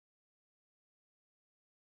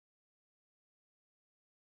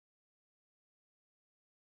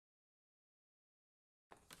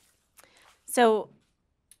So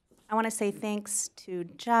I want to say thanks to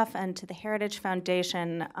Jeff and to the Heritage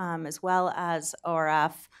Foundation, as well as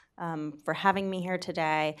ORF, for having me here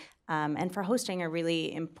today, and for hosting a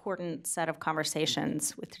really important set of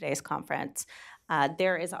conversations with today's conference.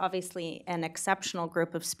 There is obviously an exceptional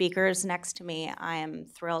group of speakers next to me. I am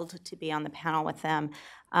thrilled to be on the panel with them.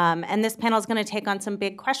 And this panel is going to take on some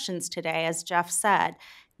big questions today, as Jeff said.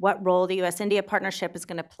 What role the U.S.-India partnership is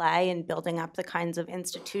going to play in building up the kinds of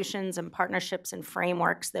institutions and partnerships and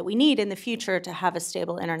frameworks that we need in the future to have a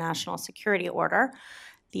stable international security order.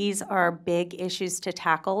 These are big issues to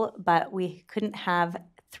tackle, but we couldn't have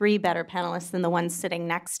three better panelists than the ones sitting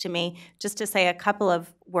next to me. Just to say a couple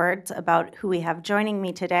of words about who we have joining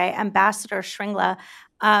me today. Ambassador Shringla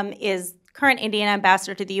is current Indian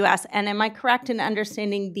ambassador to the U.S., and am I correct in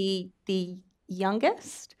understanding the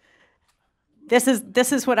youngest? This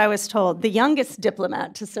is what I was told, the youngest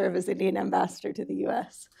diplomat to serve as Indian ambassador to the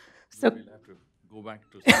U.S. So we'll have to go back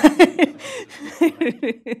to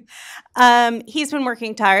he's been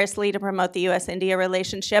working tirelessly to promote the U.S.-India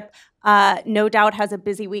relationship. No doubt has a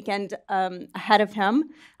busy weekend ahead of him.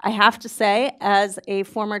 I have to say, as a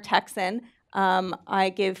former Texan,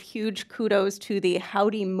 I give huge kudos to the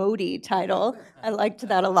Howdy Modi title. I liked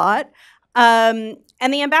that a lot.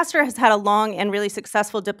 And the ambassador has had a long and really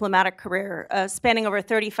successful diplomatic career spanning over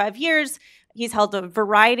 35 years. He's held a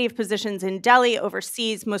variety of positions in Delhi,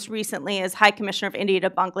 overseas, most recently as High Commissioner of India to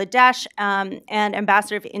Bangladesh and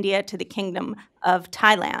Ambassador of India to the Kingdom of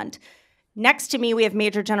Thailand. Next to me, we have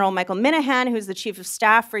Major General Michael Minihan, who's the Chief of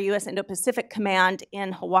Staff for U.S. Indo-Pacific Command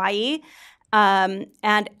in Hawaii.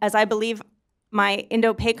 And as I believe my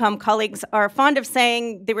Indo-PACOM colleagues are fond of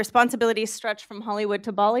saying, the responsibilities stretch from Hollywood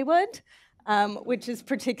to Bollywood. Which is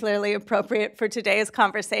particularly appropriate for today's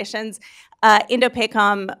conversations.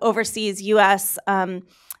 Indo-PACOM oversees U.S.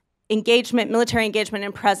 Military engagement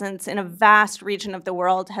and presence in a vast region of the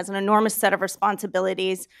world, has an enormous set of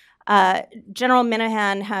responsibilities. General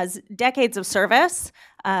Minihan has decades of service,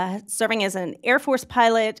 serving as an Air Force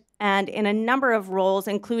pilot and in a number of roles,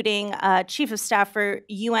 including Chief of Staff for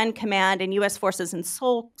UN Command and U.S. Forces in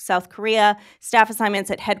Seoul, South Korea, staff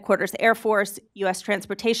assignments at Headquarters Air Force, U.S.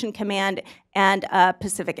 Transportation Command, and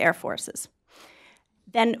Pacific Air Forces.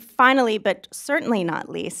 Then finally, but certainly not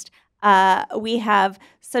least, we have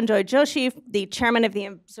Sanjoy Joshi, the chairman of the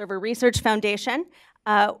Observer Research Foundation.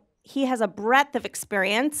 He has a breadth of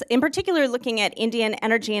experience, in particular looking at Indian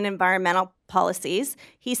energy and environmental policies.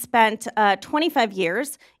 He spent 25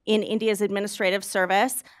 years in India's administrative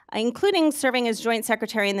service, including serving as Joint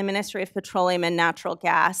Secretary in the Ministry of Petroleum and Natural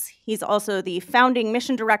Gas. He's also the founding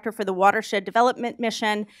mission director for the Watershed Development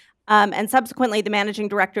Mission, and subsequently the managing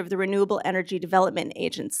director of the Renewable Energy Development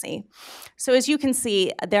Agency. So as you can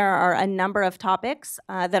see, there are a number of topics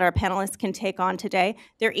that our panelists can take on today.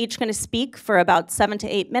 They're each going to speak for about 7 to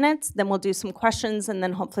 8 minutes, then we'll do some questions, and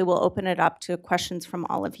then hopefully we'll open it up to questions from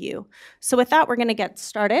all of you. So with that, we're going to get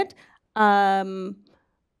started.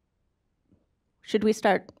 Should we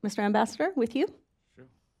start, Mr. Ambassador, with you? Sure.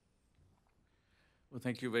 Well,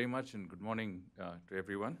 thank you very much, and good morning to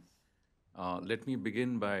everyone. Let me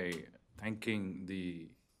begin by thanking the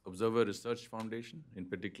Observer Research Foundation, in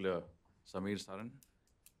particular Samir Saran,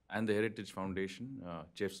 and the Heritage Foundation,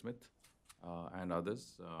 Jeff Smith, and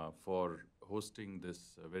others for hosting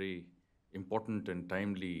this very important and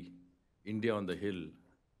timely India on the Hill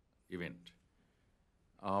event.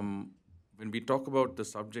 When we talk about the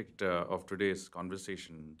subject of today's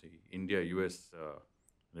conversation, the India-U.S.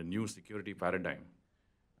 The new security paradigm,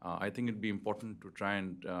 I think it'd be important to try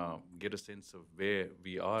and get a sense of where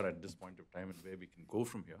we are at this point of time and where we can go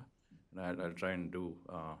from here. And I'll try and do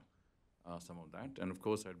some of that. And of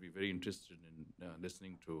course, I'd be very interested in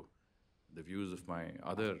listening to the views of my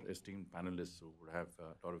other esteemed panelists who would have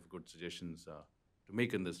a lot of good suggestions to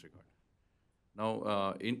make in this regard.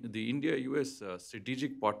 Now, the India-U.S.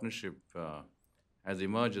 Strategic partnership has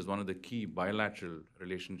emerged as one of the key bilateral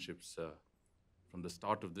relationships from the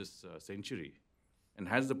start of this century, and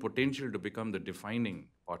has the potential to become the defining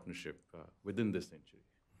partnership within this century.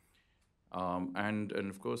 And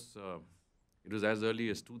of course, it was as early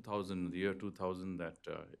as 2000, the year 2000, that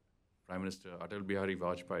Prime Minister Atal Bihari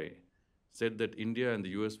Vajpayee said that India and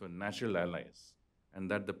the US were natural allies, and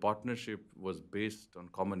that the partnership was based on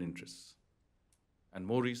common interests. And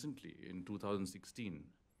more recently, in 2016,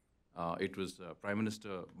 it was Prime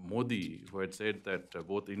Minister Modi who had said that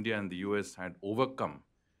both India and the US had overcome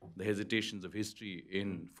the hesitations of history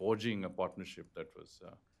in forging a partnership that was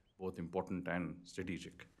both important and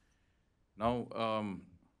strategic. Now,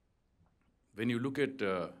 when you look at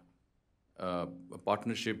a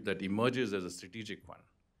partnership that emerges as a strategic one,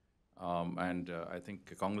 And I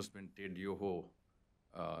think Congressman Ted Yoho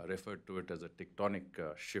referred to it as a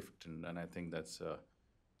tectonic shift, and I think that's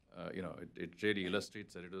it really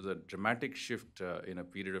illustrates that it was a dramatic shift in a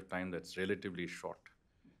period of time that's relatively short.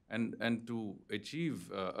 And to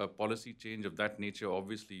achieve a policy change of that nature,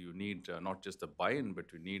 obviously you need not just a buy-in,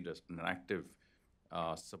 but you need an active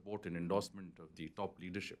support and endorsement of the top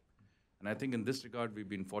leadership. And I think in this regard, we've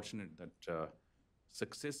been fortunate that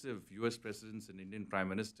successive U.S. presidents and Indian prime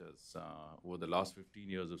ministers over the last 15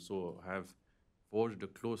 years or so have forged a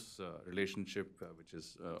close relationship, which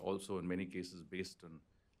is also in many cases based on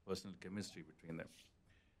personal chemistry between them.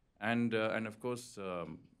 And of course,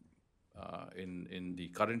 in the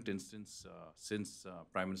current instance, since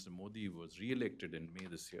Prime Minister Modi was re-elected in May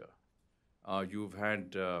this year, you've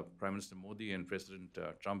had Prime Minister Modi and President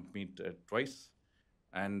Trump meet twice,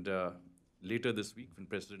 and later this week, when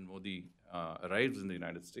President Modi arrives in the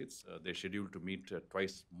United States, they're scheduled to meet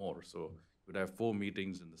twice more. So you'd have 4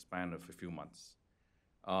 meetings in the span of a few months.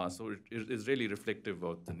 So it is really reflective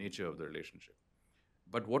of the nature of the relationship.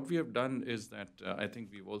 But what we have done is that I think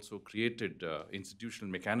we've also created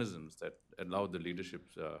institutional mechanisms that allow the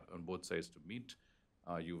leaderships on both sides to meet.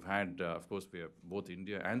 You've had, of course, we have both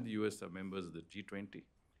India and the US are members of the G20.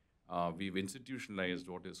 We've institutionalized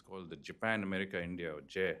what is called the Japan-America-India, or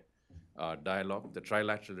JAI, dialogue, the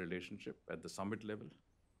trilateral relationship at the summit level.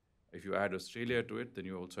 If you add Australia to it, then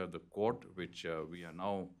you also have the Quad, which we are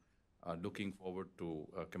now looking forward to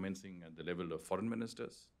commencing at the level of foreign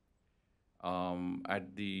ministers.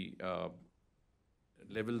 At the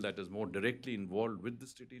level that is more directly involved with the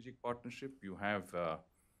strategic partnership, you have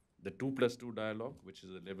the 2+2 dialogue, which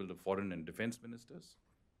is the level of foreign and defense ministers.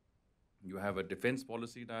 You have a defense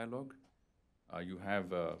policy dialogue. You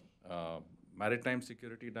have a maritime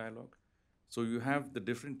security dialogue. So you have the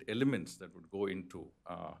different elements that would go into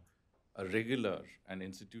a regular and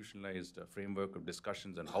institutionalized framework of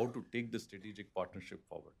discussions on how to take the strategic partnership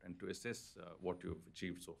forward and to assess what you've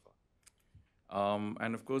achieved so far.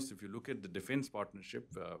 And of course, if you look at the defense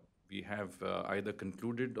partnership, we have either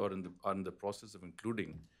concluded or are in the process of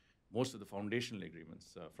including most of the foundational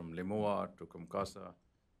agreements from LEMOA to COMCASA.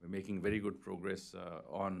 We're making very good progress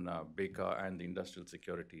on BECA and the Industrial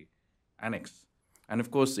Security Annex. And of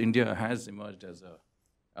course, India has emerged as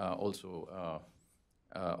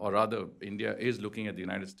or rather, India is looking at the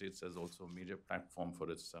United States as also a major platform for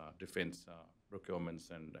its defense procurements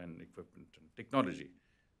and equipment and technology.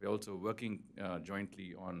 We're also working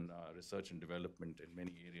jointly on research and development in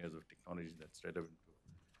many areas of technology that's relevant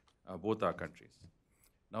to both our countries.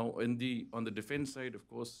 Now, on the defense side, of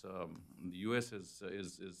course, the U.S.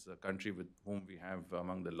 is a country with whom we have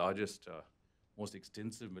among the largest, most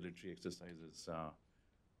extensive military exercises.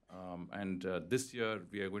 And this year,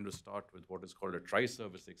 we are going to start with what is called a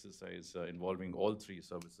tri-service exercise involving all 3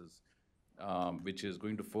 services, which is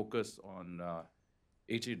going to focus on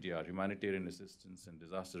HADR, humanitarian assistance and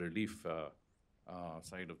disaster relief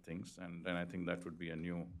side of things. And I think that would be a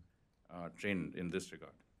new trend in this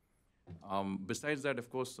regard. Besides that, of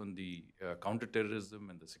course, on the counterterrorism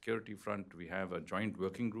and the security front, we have a joint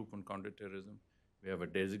working group on counterterrorism. We have a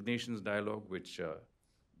designations dialogue, which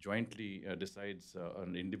jointly decides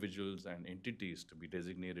on individuals and entities to be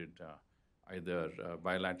designated either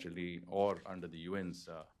bilaterally or under the UN's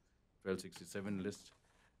 1267 list.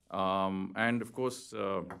 And of course,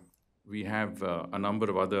 we have a number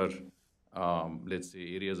of other, let's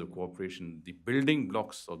say, areas of cooperation. The building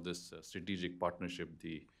blocks of this strategic partnership,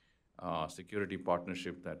 the security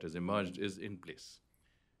partnership that has emerged, is in place.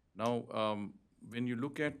 Now, when you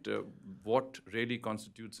look at what really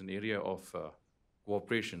constitutes an area of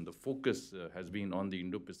cooperation, the focus has been on the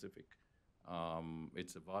Indo-Pacific.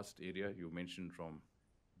 It's a vast area. You mentioned from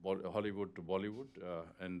Hollywood to Bollywood,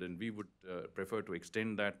 and then we would prefer to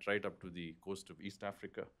extend that right up to the coast of East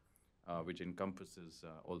Africa, which encompasses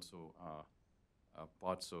also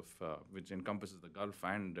parts of, which encompasses the Gulf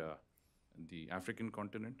and the African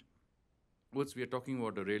continent. We are talking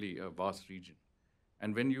about a really vast region.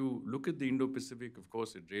 And when you look at the Indo-Pacific, of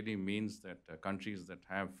course, it really means that countries that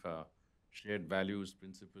have shared values,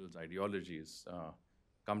 principles, ideologies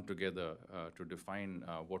come together to define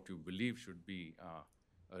what you believe should be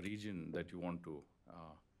a region that you want to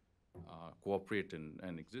cooperate in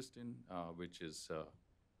and exist in, which is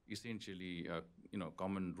essentially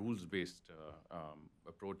common rules-based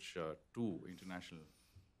approach to international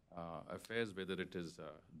affairs, whether it is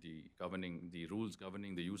the rules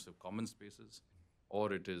governing the use of common spaces,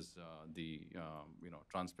 or it is the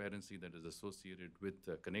transparency that is associated with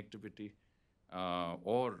connectivity,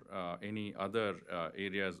 or any other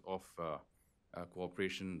areas of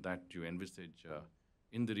cooperation that you envisage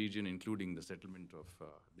in the region, including the settlement of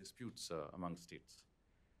disputes among states.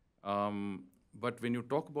 But when you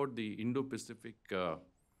talk about the Indo-Pacific,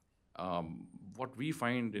 what we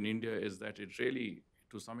find in India is that it really,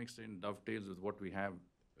 to some extent, dovetails with what we have,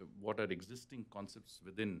 what are existing concepts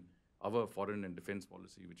within our foreign and defense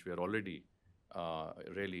policy, which we are already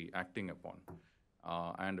really acting upon.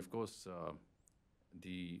 And of course,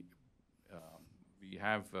 the we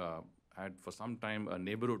have had for some time a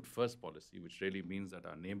neighborhood first policy, which really means that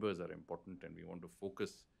our neighbors are important and we want to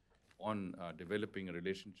focus on developing a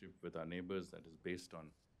relationship with our neighbors that is based on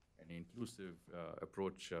an inclusive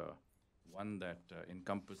approach, one that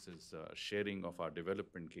encompasses sharing of our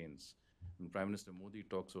development gains. When Prime Minister Modi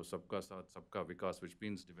talks of Sabka Saath, Sabka Vikas, which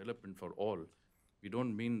means development for all, we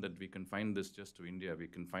don't mean that we confine this just to India, we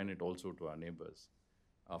confine it also to our neighbors.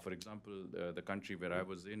 For example, the country where I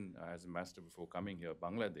was in as ambassador before coming here,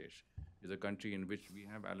 Bangladesh, is a country in which we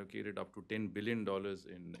have allocated up to $10 billion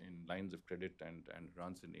in lines of credit and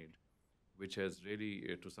grants in aid, which has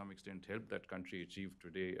really, to some extent, helped that country achieve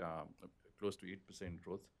today close to 8%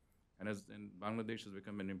 growth. And Bangladesh has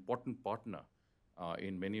become an important partner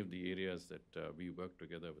in many of the areas that we work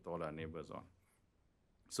together with all our neighbors on.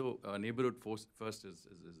 So neighborhood first is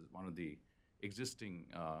one of the existing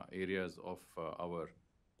areas of our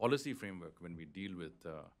policy framework when we deal with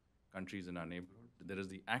countries in our neighborhood. There is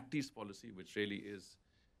the Act East policy, which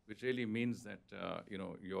really means that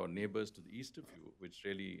your neighbors to the east of you, which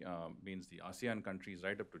really means the ASEAN countries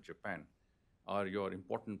right up to Japan, are your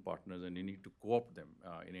important partners, and you need to co-opt them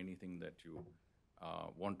in anything that you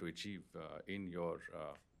want to achieve in your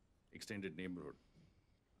extended neighborhood.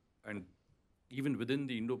 And even within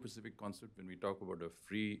the Indo-Pacific concept, when we talk about a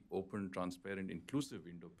free, open, transparent, inclusive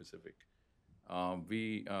Indo-Pacific,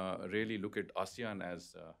 we really look at ASEAN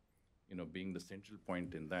as being the central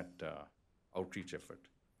point in that outreach effort.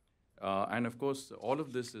 And of course, all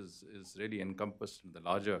of this is really encompassed in the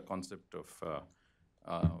larger concept of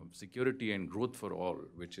security and growth for all,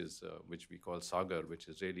 which we call SAGAR, which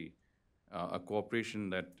is really a cooperation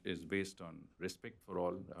that is based on respect for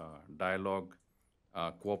all, dialogue,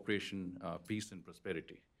 cooperation, peace, and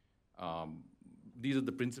prosperity. These are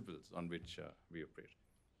the principles on which we operate.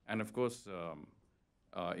 And of course,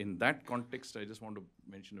 in that context, I just want to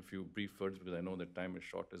mention a few brief words because I know that time is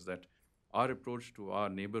short, is that our approach to our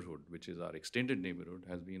neighborhood, which is our extended neighborhood,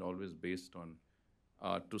 has been always based on,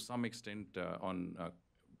 to some extent, on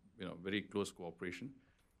very close cooperation.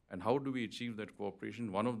 And how do we achieve that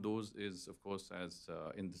cooperation? One of those is, of course, as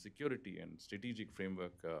in the security and strategic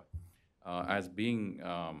framework, as being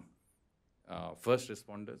first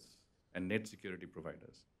responders and net security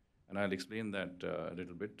providers. And I'll explain that a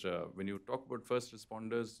little bit. When you talk about first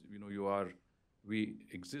responders, we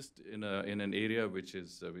exist in an area which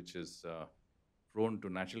is prone to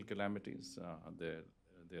natural calamities.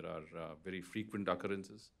 There are very frequent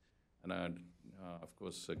occurrences, and I'd, of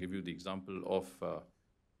course, give you the example of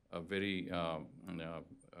a very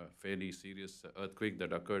fairly serious earthquake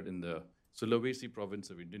that occurred in the Sulawesi province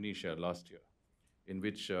of Indonesia last year, in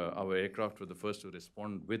which our aircraft were the first to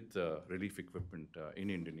respond with relief equipment in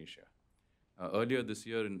Indonesia. Earlier this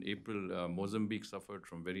year in April, Mozambique suffered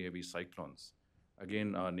from very heavy cyclones.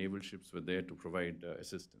 Again, our naval ships were there to provide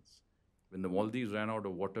assistance. When the Maldives ran out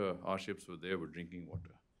of water, our ships were there with drinking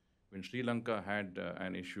water. When Sri Lanka had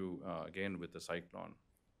an issue again with the cyclone,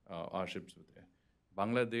 our ships were there.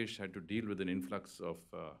 Bangladesh had to deal with an influx of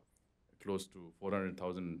close to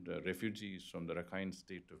 400,000 refugees from the Rakhine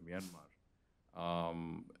state of Myanmar.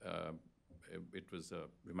 It was a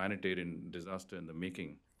humanitarian disaster in the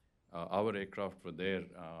making. Our aircraft were there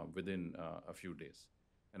within a few days.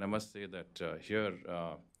 And I must say that here,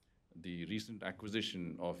 the recent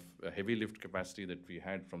acquisition of a heavy lift capacity that we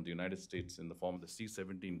had from the United States in the form of the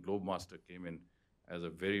C-17 Globemaster came in as a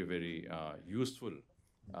very, very useful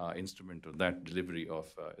instrument of that delivery of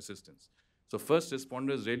assistance. So first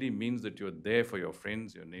responders really means that you're there for your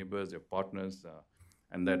friends, your neighbors, your partners,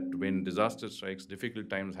 and that when disaster strikes, difficult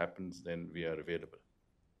times happens, then we are available.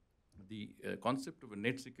 The concept of a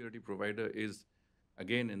net security provider is,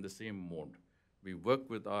 again, in the same mode. We work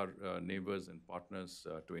with our neighbors and partners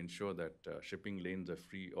to ensure that shipping lanes are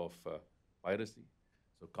free of piracy,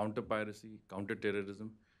 so counter-piracy,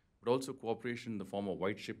 counter-terrorism, but also cooperation in the form of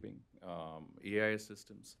white shipping, AIS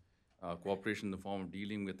systems, cooperation in the form of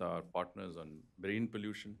dealing with our partners on marine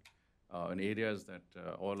pollution in areas that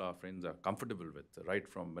all our friends are comfortable with, right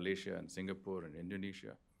from Malaysia and Singapore and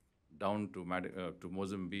Indonesia, down to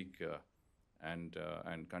Mozambique and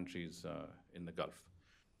countries in the Gulf.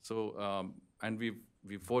 So, and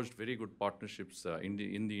we've forged very good partnerships in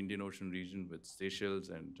the Indian Ocean region with Seychelles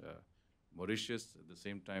and Mauritius, at the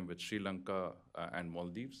same time with Sri Lanka and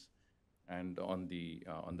Maldives, and on the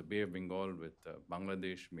Bay of Bengal with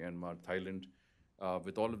Bangladesh, Myanmar, Thailand.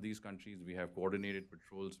 With all of these countries, we have coordinated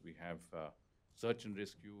patrols, we have search and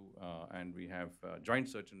rescue, and we have joint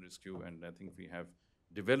search and rescue, and I think we have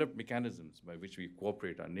developed mechanisms by which we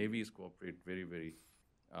cooperate. Our navies cooperate very, very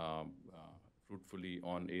fruitfully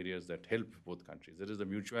on areas that help both countries. There is a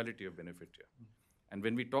mutuality of benefit here. And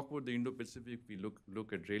when we talk about the Indo-Pacific, we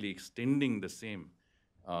look at really extending the same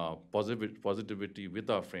positivity with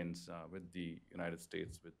our friends, with the United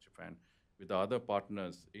States, with Japan, with our other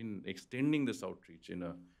partners in extending this outreach in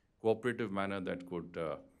a cooperative manner that could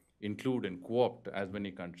include and co-opt as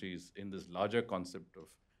many countries in this larger concept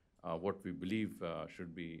of what we believe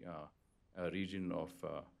should be a region of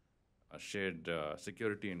shared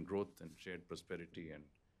security and growth and shared prosperity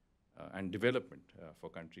and development for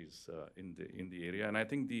countries in the area. And I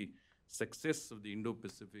think the success of the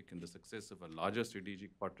Indo-Pacific and the success of a larger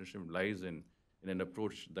strategic partnership lies in an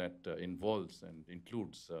approach that involves and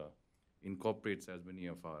includes, incorporates as many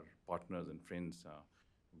of our partners and friends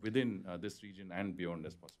within this region and beyond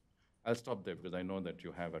as possible. I'll stop there because I know that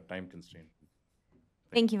you have a time constraint.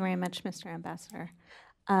 Thank you very much, Mr. Ambassador.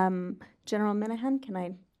 General Minihan, can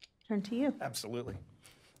I turn to you? Absolutely.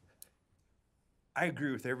 I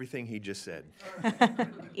agree with everything he just said.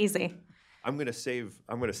 Easy. I'm going to save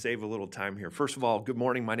a little time here. First of all, good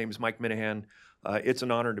morning. My name is Mike Minihan. It's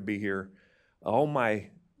an honor to be here. All my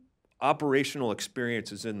operational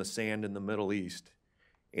experiences in the sand in the Middle East,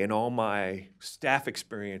 and all my staff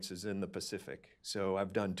experiences in the Pacific. So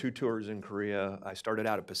I've done 2 tours in Korea. I started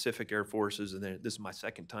out at Pacific Air Forces, and then this is my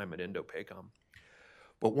second time at Indo-PACOM.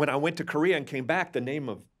 But when I went to Korea and came back, the name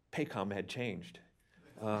of PACOM had changed.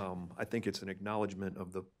 I think it's an acknowledgement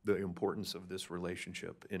of the importance of this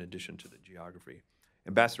relationship in addition to the geography.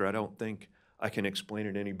 Ambassador, I don't think I can explain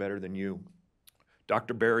it any better than you.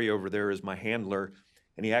 Dr. Barry over there is my handler,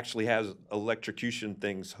 and he actually has electrocution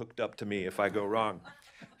things hooked up to me if I go wrong.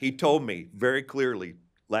 He told me very clearly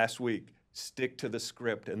last week, stick to the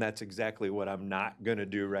script, and that's exactly what I'm not going to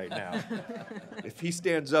do right now. If he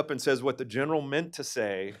stands up and says what the general meant to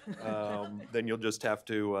say, then you'll just have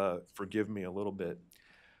to forgive me a little bit.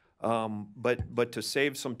 But to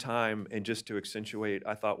save some time and just to accentuate,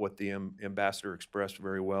 I thought what the ambassador expressed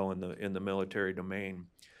very well in the military domain.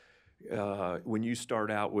 When you start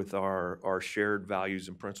out with our shared values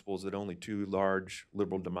and principles that only 2 large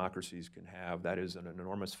liberal democracies can have, that is an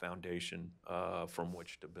enormous foundation from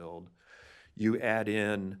which to build. You add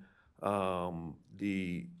in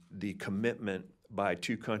the commitment by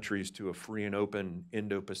 2 countries to a free and open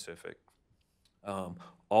Indo-Pacific.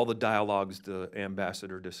 All the dialogues the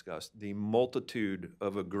ambassador discussed, the multitude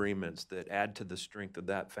of agreements that add to the strength of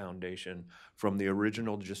that foundation, from the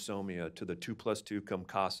original Jasomia to the 2+2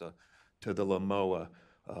 COMCASA, to the LAMOA,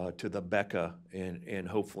 to the BECA, and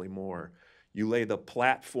hopefully more. You lay the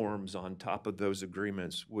platforms on top of those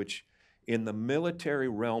agreements, which in the military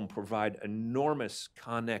realm provide enormous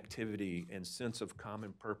connectivity and sense of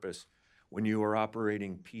common purpose when you are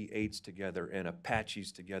operating P-8s together and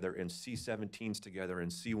Apaches together and C-17s together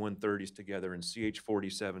and C-130s together and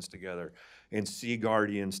CH-47s together and Sea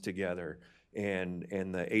Guardians together and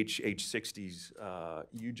the H-60s.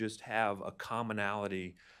 You just have a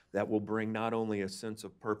commonality that will bring not only a sense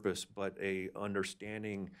of purpose, but a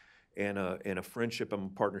understanding and a friendship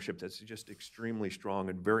and partnership that's just extremely strong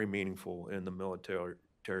and very meaningful in the military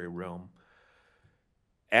realm.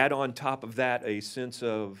 Add on top of that a sense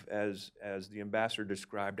of, as the ambassador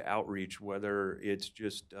described, outreach, whether it's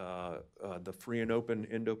just the free and open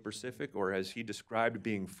Indo-Pacific, or as he described,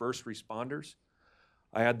 being first responders.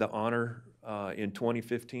 I had the honor in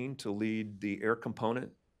 2015 to lead the air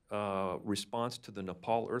component response to the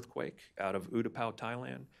Nepal earthquake out of Utapao,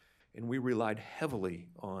 Thailand. And we relied heavily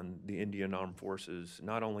on the Indian Armed Forces,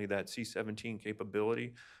 not only that C-17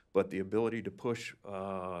 capability, but the ability to push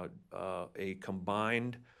a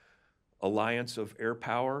combined alliance of air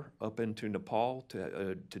power up into Nepal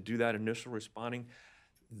to do that initial responding.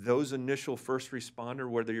 Those initial first responder,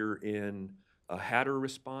 whether you're in a Hatter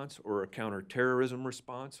response or a counterterrorism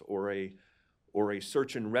response or a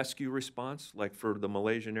search and rescue response, like for the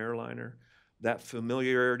Malaysian airliner, that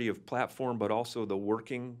familiarity of platform, but also the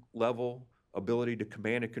working level, ability to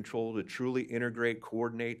command and control, to truly integrate,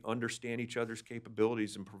 coordinate, understand each other's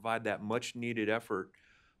capabilities, and provide that much needed effort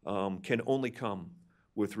can only come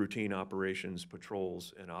with routine operations,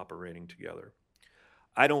 patrols, and operating together.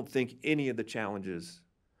 I don't think any of the challenges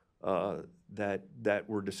that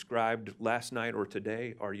were described last night or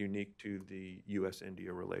today are unique to the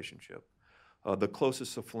U.S.-India relationship. The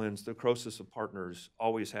closest of friends, the closest of partners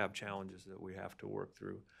always have challenges that we have to work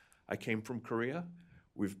through. I came from Korea.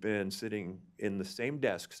 We've been sitting in the same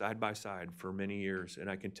desk side by side for many years, and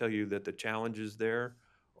I can tell you that the challenges there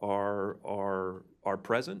are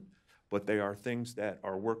present, but they are things that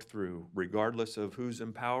are worked through regardless of who's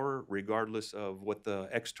in power, regardless of what the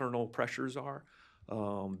external pressures are.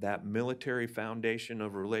 That military foundation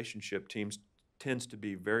of relationship teams tends to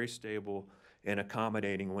be very stable and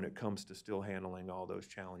accommodating when it comes to still handling all those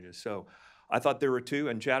challenges. So I thought there were two,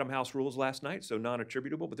 and Chatham House rules last night, so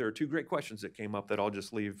non-attributable, but there are two great questions that came up that I'll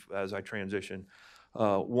just leave as I transition.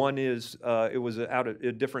 One is, it was out of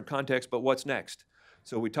a different context, but what's next?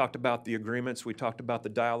 So we talked about the agreements, we talked about the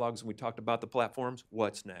dialogues, and we talked about the platforms.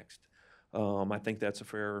 What's next? I think that's a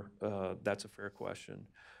fair question.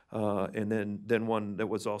 And then one that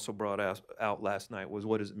was also brought out last night was,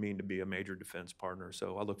 what does it mean to be a major defense partner?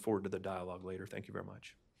 So I look forward to the dialogue later. Thank you very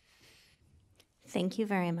much. Thank you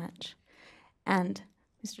very much. And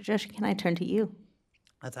Mr. Joshi, can I turn to you?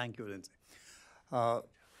 Thank you, Lindsay.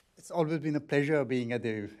 It's always been a pleasure being at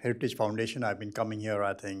the Heritage Foundation. I've been coming here,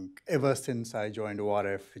 I think, ever since I joined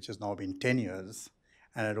ORF, which has now been 10 years.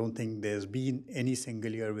 And I don't think there's been any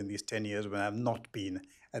single year in these 10 years when I've not been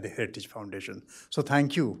at the Heritage Foundation. So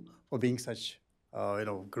thank you for being such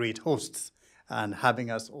great hosts and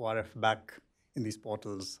having us ORF back in these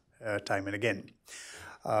portals time and again.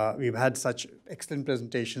 We've had such excellent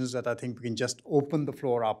presentations that I think we can just open the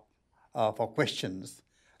floor up for questions.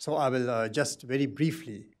 So I will just very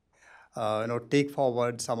briefly take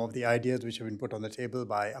forward some of the ideas which have been put on the table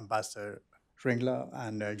by Ambassador Shringla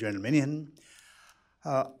and General Minihan.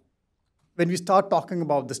 When we start talking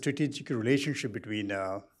about the strategic relationship between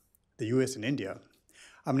the US and India,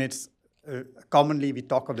 I mean, it's commonly we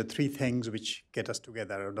talk of the three things which get us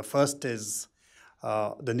together. The first is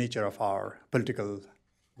the nature of our political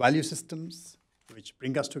value systems, which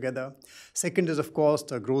bring us together. Second is, of course,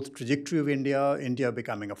 the growth trajectory of India, India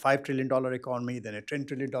becoming a $5 trillion economy, then a $10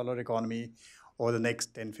 trillion economy over the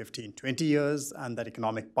next 10, 15, 20 years, and that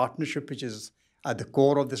economic partnership, which is at the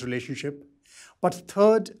core of this relationship. But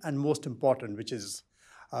third and most important, which is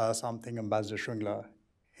something Ambassador Shringla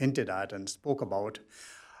hinted at and spoke about,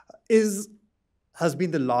 has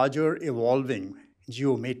been the larger evolving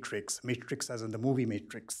geomatrix, matrix as in the movie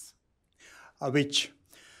Matrix, which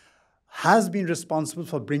has been responsible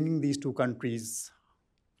for bringing these two countries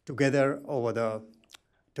together over the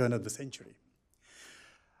turn of the century.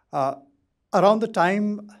 Around the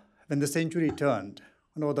time when the century turned,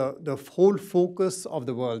 the whole focus of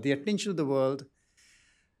the world, the attention of the world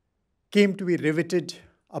came to be riveted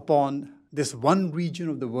upon this one region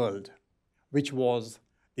of the world, which was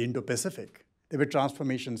the Indo-Pacific. There were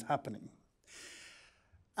transformations happening.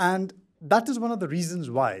 And that is one of the reasons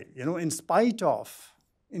why, in spite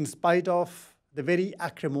of the very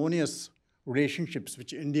acrimonious relationships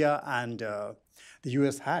which India and the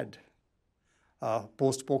US had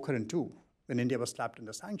post-Pokhran II, when India was slapped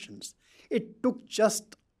under sanctions, it took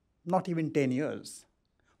just not even 10 years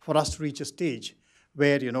for us to reach a stage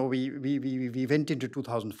where we went into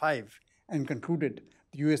 2005 and concluded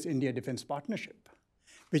the US-India Defense Partnership,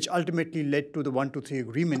 which ultimately led to the 123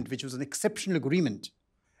 agreement, which was an exceptional agreement,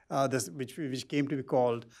 which came to be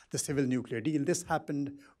called the Civil Nuclear Deal. This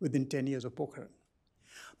happened within 10 years of Pokhran.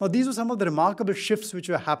 Now, these were some of the remarkable shifts which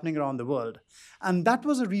were happening around the world. And that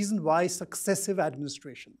was a reason why successive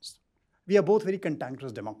administrations, we are both very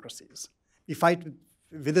cantankerous democracies. We fight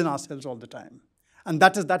within ourselves all the time. And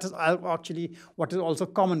that is actually what is also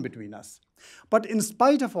common between us. But in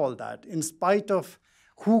spite of all that, in spite of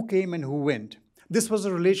who came and who went, this was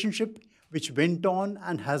a relationship which went on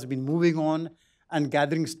and has been moving on and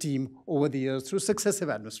gathering steam over the years through successive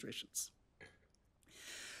administrations.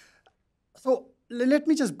 So let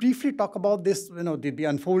me just briefly talk about this, the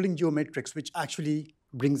unfolding geometrics, which actually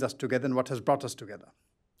brings us together and what has brought us together.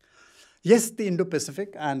 Yes, the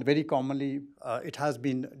Indo-Pacific, and very commonly it has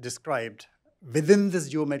been described within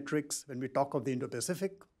this geometrics when we talk of the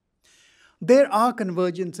Indo-Pacific. There are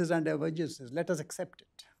convergences and divergences. Let us accept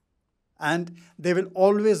it. And there will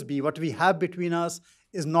always be, what we have between us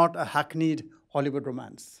is not a hackneyed Hollywood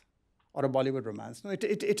romance or a Bollywood romance. No, it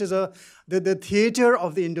is the theater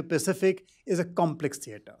of the Indo-Pacific is a complex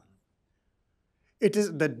theater. It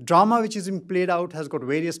is the drama which is being played out has got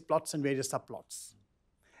various plots and various subplots.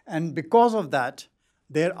 And because of that,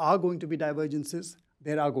 there are going to be divergences,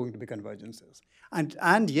 there are going to be convergences.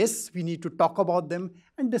 And yes, we need to talk about them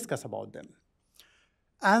and discuss about them.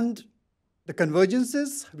 And the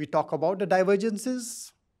convergences, we talk about the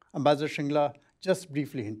divergences, Ambassador Shringla just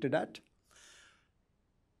briefly hinted at.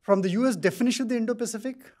 From the US definition of the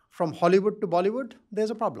Indo-Pacific, from Hollywood to Bollywood, there's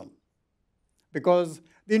a problem. Because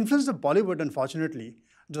the influence of Bollywood, unfortunately,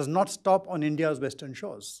 does not stop on India's western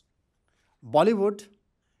shores. Bollywood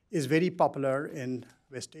is very popular in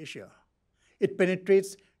West Asia. It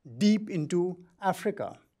penetrates deep into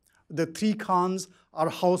Africa. The three Khans are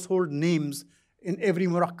household names in every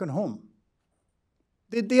Moroccan home.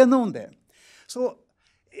 They are known there. So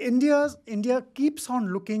India keeps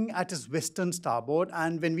on looking at its Western starboard,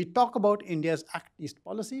 and when we talk about India's Act East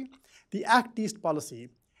policy, the Act East policy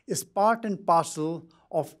is part and parcel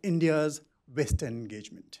of India's Western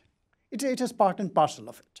engagement. It is part and parcel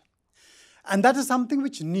of it. And that is something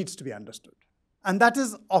which needs to be understood. And that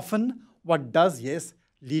is often what does, yes,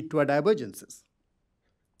 lead to our divergences.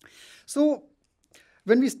 So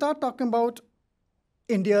when we start talking about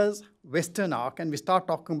India's Western arc and we start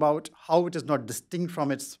talking about how it is not distinct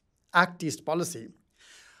from its Act East policy,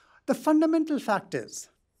 the fundamental fact is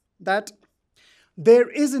that there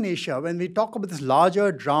is in Asia, when we talk about this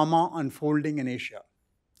larger drama unfolding in Asia,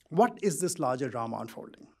 what is this larger drama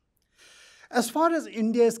unfolding? As far as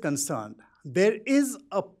India is concerned, there is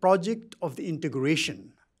a project of the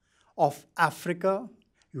integration of Africa,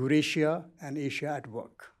 Eurasia, and Asia at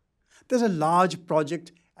work. There's a large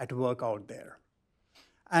project at work out there.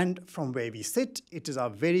 And from where we sit, it is our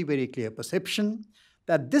very, very clear perception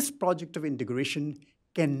that this project of integration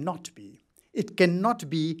cannot be. It cannot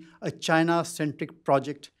be a China-centric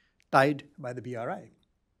project tied by the BRI.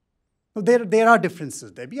 Now, there are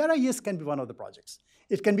differences there. BRI, yes, can be one of the projects.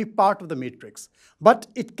 It can be part of the matrix, but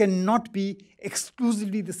it cannot be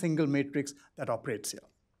exclusively the single matrix that operates here.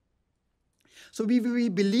 So we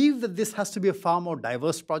believe that this has to be a far more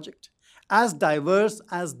diverse project, as diverse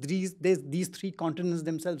as these three continents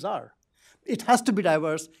themselves are. It has to be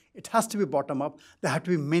diverse, it has to be bottom-up, there have to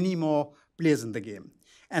be many more players in the game.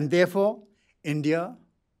 And therefore, India,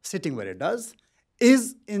 sitting where it does,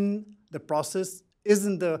 is in the process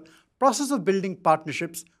of building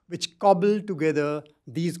partnerships which cobble together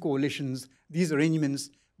these coalitions, these arrangements,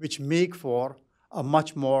 which make for a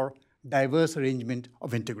much more diverse arrangement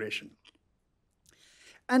of integration.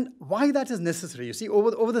 And why that is necessary, you see,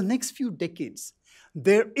 over the next few decades,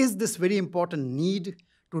 there is this very important need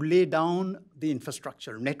to lay down the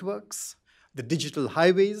infrastructure networks, the digital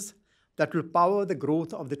highways that will power the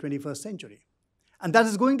growth of the 21st century. And that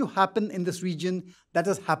is going to happen in this region, that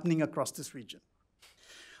is happening across this region.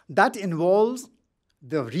 That involves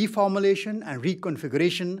the reformulation and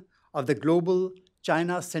reconfiguration of the global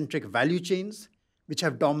China-centric value chains, which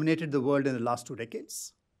have dominated the world in the last 2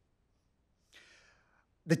 decades.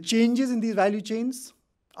 The changes in these value chains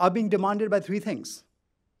are being demanded by 3 things.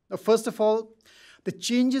 Now, first of all, the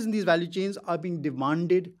changes in these value chains are being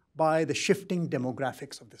demanded by the shifting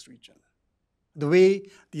demographics of this region. The way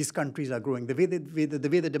these countries are growing, the way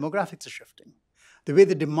the demographics are shifting, the way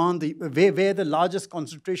the demand, where the largest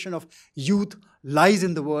concentration of youth lies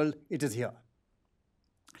in the world, it is here.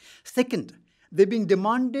 Second, they're being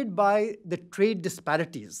demanded by the trade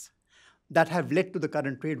disparities that have led to the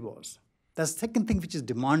current trade wars. That's the second thing which is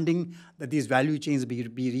demanding that these value chains be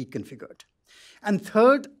reconfigured. And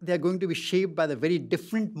third, they're going to be shaped by the very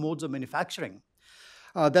different modes of manufacturing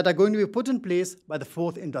that are going to be put in place by the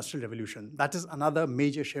 4th industrial revolution. That is another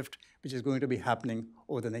major shift which is going to be happening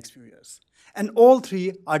over the next few years. And all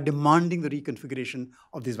 3 are demanding the reconfiguration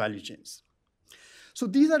of these value chains. So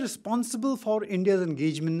these are responsible for India's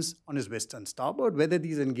engagements on its western starboard, whether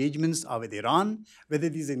these engagements are with Iran, whether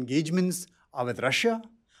these engagements are with Russia.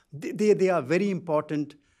 They are a very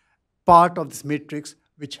important part of this matrix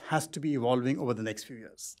which has to be evolving over the next few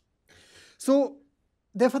years. So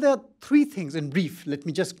therefore, there are 3 things in brief, let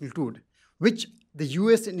me just conclude, which the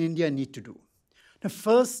US and India need to do. Now,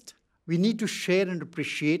 first, we need to share and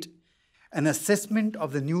appreciate an assessment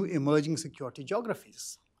of the new emerging security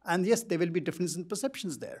geographies. And yes, there will be differences in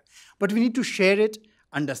perceptions there. But we need to share it,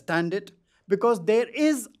 understand it, because there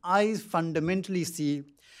is, I fundamentally see,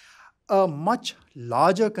 a much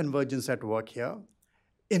larger convergence at work here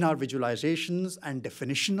in our visualizations and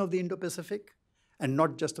definition of the Indo-Pacific, and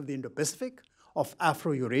not just of the Indo-Pacific, of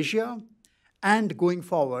Afro-Eurasia, and going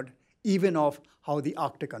forward, even of how the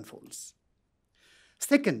Arctic unfolds.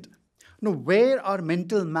 Second, where our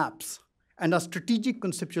mental maps and our strategic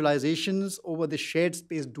conceptualizations over the shared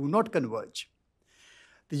space do not converge,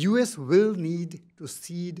 the US will need to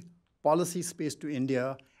cede policy space to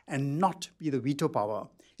India and not be the veto power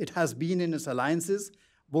it has been in its alliances,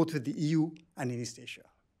 both with the EU and in East Asia.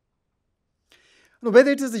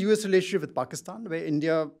 Whether it is the US relationship with Pakistan, where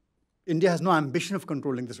India has no ambition of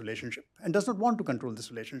controlling this relationship and does not want to control this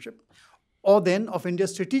relationship, or then of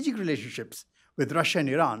India's strategic relationships with Russia and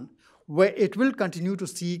Iran, where it will continue to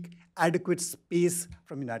seek adequate space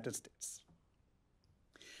from the United States.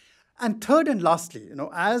 And third and lastly,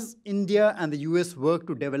 as India and the US work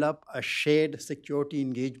to develop a shared security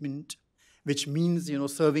engagement which means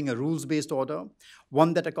serving a rules-based order,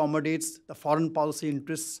 one that accommodates the foreign policy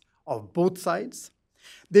interests of both sides.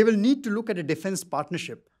 They will need to look at a defense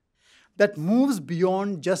partnership that moves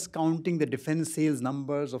beyond just counting the defense sales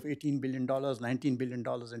numbers of $18 billion, $19 billion, and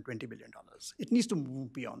 $20 billion. It needs to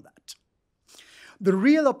move beyond that. The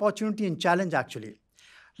real opportunity and challenge actually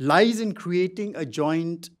lies in creating a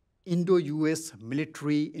joint Indo-US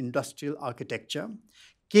military industrial architecture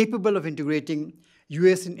capable of integrating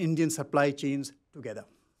US and Indian supply chains together.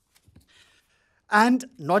 And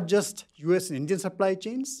not just US and Indian supply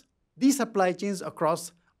chains, these supply chains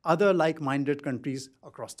across other like-minded countries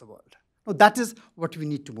across the world. Now, that is what we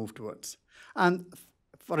need to move towards. And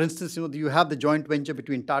for instance, you have the joint venture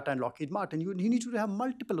between Tata and Lockheed Martin. You need to have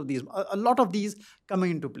multiple of these, a lot of these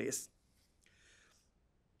coming into place.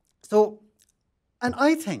 So, and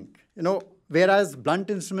I think, whereas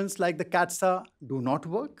blunt instruments like the CATSA do not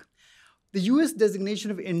work, the US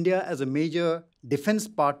designation of India as a major defense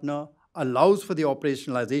partner allows for the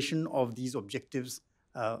operationalization of these objectives,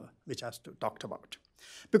 which I talked about,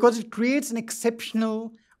 because it creates an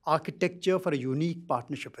exceptional architecture for a unique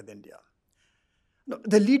partnership with India.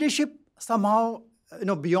 The leadership somehow,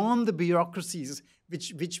 beyond the bureaucracies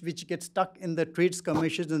which get stuck in the trade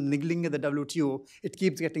skirmishes and niggling at the WTO, it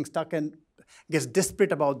keeps getting stuck and gets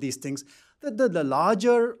desperate about these things. The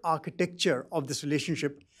larger architecture of this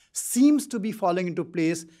relationship seems to be falling into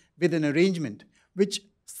place with an arrangement which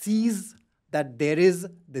sees that there is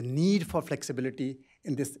the need for flexibility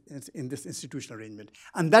in this institutional arrangement.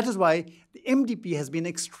 And that is why the MDP has been an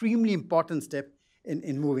extremely important step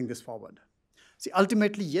in moving this forward. See,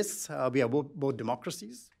 ultimately, yes, we are both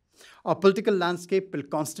democracies. Our political landscape will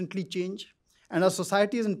constantly change, and our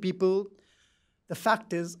societies and people, the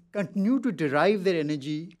fact is, continue to derive their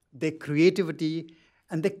energy, their creativity,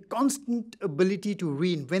 and their constant ability to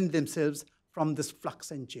reinvent themselves from this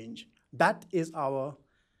flux and change. That is our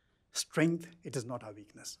strength. It is not our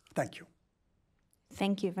weakness. Thank you.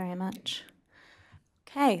 Thank you very much.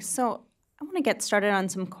 Okay, so I want to get started on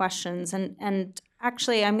some questions, and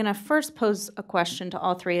actually I'm going to first pose a question to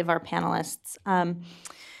all three of our panelists.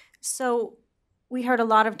 So we heard a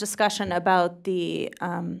lot of discussion about the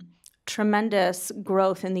tremendous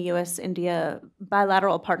growth in the U.S.-India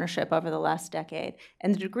bilateral partnership over the last decade,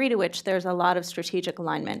 and the degree to which there's a lot of strategic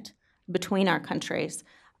alignment between our countries.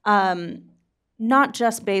 Not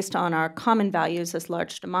just based on our common values as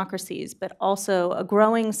large democracies, but also a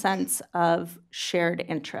growing sense of shared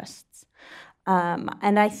interests.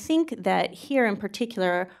 And I think that here in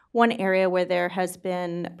particular, one area where there has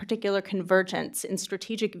been particular convergence in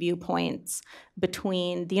strategic viewpoints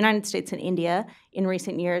between the United States and India in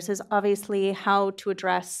recent years is obviously how to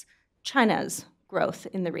address China's growth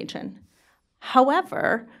in the region.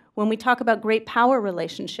 However, when we talk about great power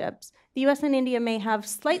relationships, the US and India may have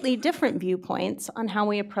slightly different viewpoints on how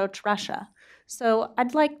we approach Russia. So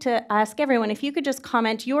I'd like to ask everyone if you could just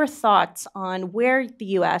comment your thoughts on where the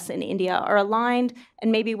US and India are aligned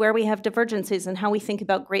and maybe where we have divergences and how we think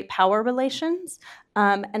about great power relations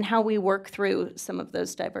and how we work through some of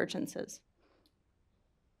those divergences.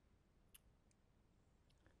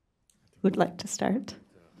 Who'd like to start?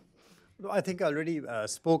 I think I already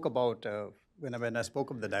spoke about, when I spoke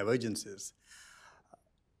of the divergences,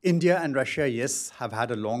 India and Russia, yes, have had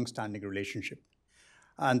a long-standing relationship.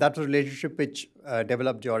 And that was a relationship which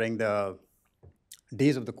developed during the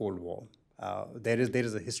days of the Cold War. There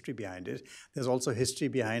is a history behind it. There's also history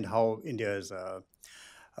behind how India's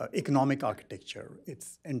economic architecture,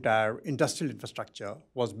 its entire industrial infrastructure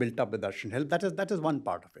was built up with Russian help. That is one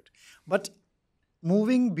part of it. But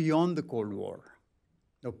moving beyond the Cold War,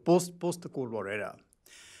 post the Cold War era,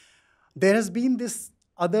 there has been this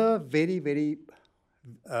other very, very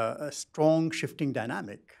strong shifting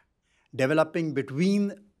dynamic developing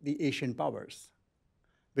between the Asian powers,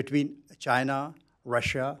 between China,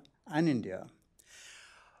 Russia, and India,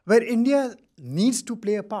 where India needs to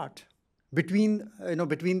play a part between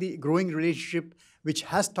the growing relationship which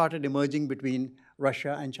has started emerging between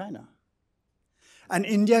Russia and China. And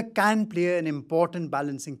India can play an important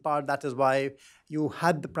balancing part. That is why you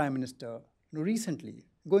had the Prime Minister recently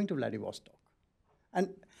going to Vladivostok. And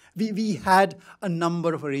we had a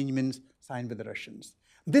number of arrangements signed with the Russians.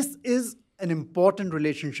 This is an important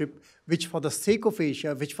relationship which, for the sake of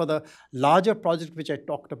Asia, which for the larger project which I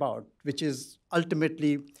talked about, which is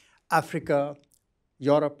ultimately Africa,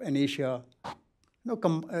 Europe, and Asia,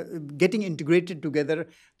 getting integrated together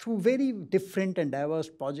through very different and diverse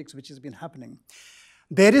projects which has been happening.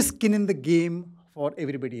 There is skin in the game for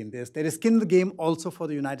everybody in this. There is skin in the game also for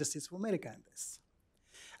the United States of America in this.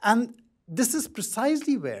 And this is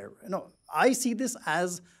precisely where, I see this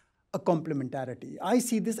as a complementarity. I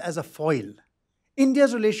see this as a foil.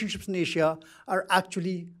 India's relationships in Asia are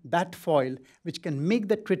actually that foil which can make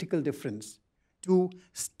that critical difference to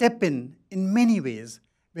step in many ways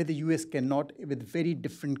where the US cannot with very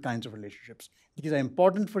different kinds of relationships. These are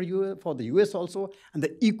important for you, for the US also, and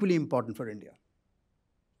they're equally important for India.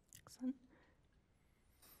 Excellent.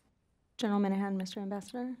 General Minihan, Mr.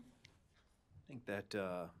 Ambassador. I think that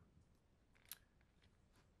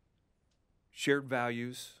shared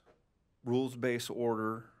values, rules-based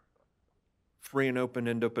order, free and open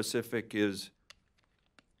Indo-Pacific is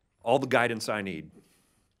all the guidance I need.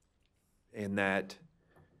 And that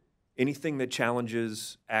anything that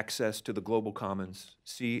challenges access to the global commons,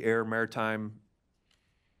 sea, air, maritime,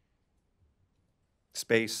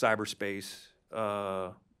 space, cyberspace,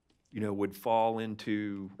 would fall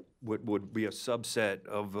into what would be a subset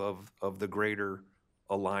of the greater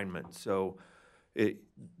alignment. So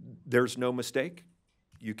there's no mistake.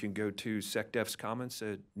 You can go to SecDef's comments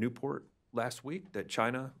at Newport last week that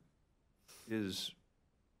China is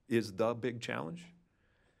the big challenge,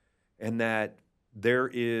 and that there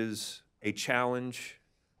is a challenge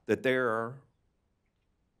that there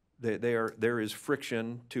is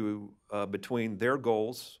friction between their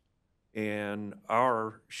goals and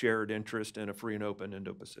our shared interest in a free and open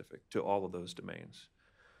Indo-Pacific to all of those domains.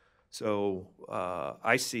 So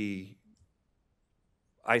I see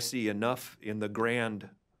enough in the grand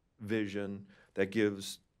vision that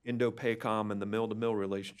gives Indo-PACOM and the mill-to-mill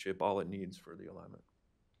relationship all it needs for the alignment.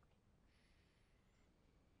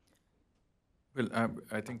 Well,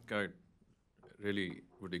 I think I really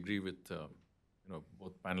would agree with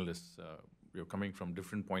both panelists. You're coming from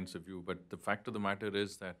different points of view, but the fact of the matter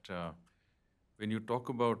is that when you talk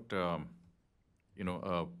about a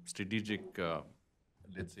strategic,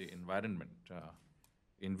 let's say, environment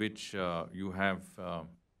in which you have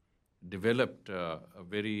developed a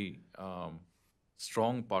very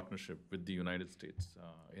strong partnership with the United States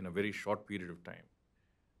in a very short period of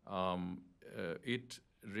time, it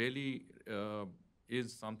really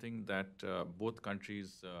is something that both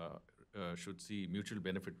countries should see mutual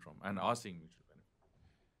benefit from and are seeing mutual benefit.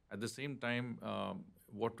 At the same time,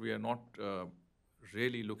 what we are not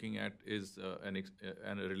really looking at is a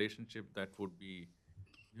relationship that would be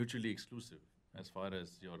mutually exclusive as far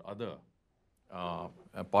as your other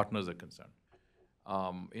partners are concerned.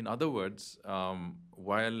 In other words,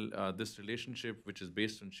 while this relationship, which is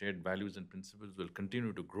based on shared values and principles, will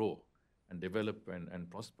continue to grow and develop and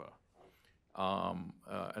prosper,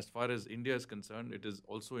 as far as India is concerned, it is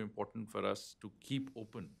also important for us to keep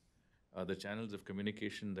open the channels of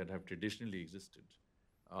communication that have traditionally existed.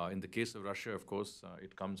 In the case of Russia, of course,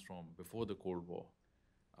 it comes from before the Cold War.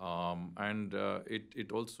 And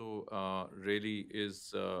it also really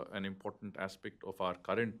is an important aspect of our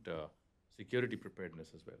current security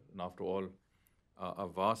preparedness as well. And after all, a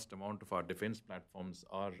vast amount of our defense platforms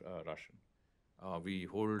are Russian. We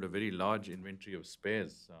hold a very large inventory of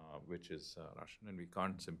spares, which is Russian, and we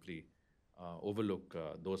can't simply overlook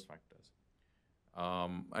those factors.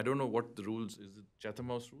 I don't know what the rules, is it Chatham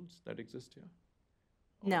House rules that exist here?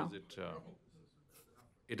 Or No. Is it,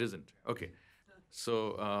 it isn't. Okay.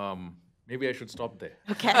 So maybe I should stop there.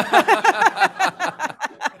 Okay.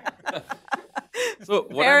 So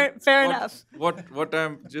fair enough. What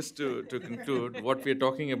I'm just to conclude, what we're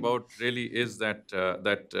talking about really is that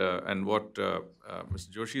and what Mr.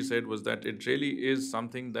 Joshi said was that it really is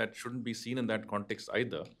something that shouldn't be seen in that context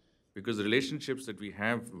either, because the relationships that we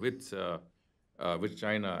have with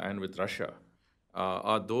China and with Russia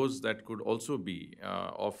are those that could also be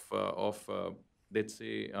of let's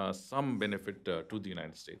say some benefit to the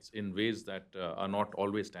United States in ways that are not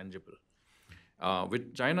always tangible.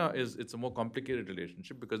 With China, it's a more complicated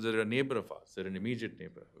relationship because they're a neighbor of ours. They're an immediate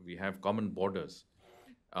neighbor. We have common borders.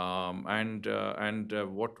 And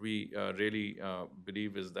what we really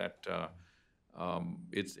believe is that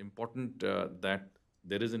it's important that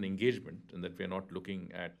there is an engagement and that we're not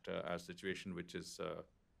looking at a situation which is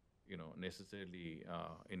necessarily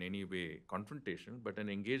in any way confrontational, but an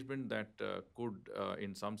engagement that could,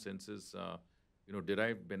 in some senses,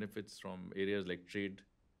 derive benefits from areas like trade.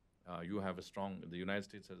 The United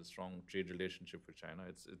States has a strong trade relationship with China.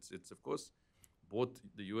 It's of course, both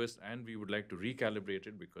the US and we would like to recalibrate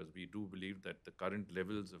it because we do believe that the current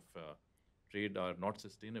levels of trade are not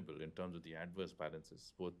sustainable in terms of the adverse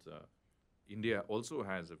balances. India also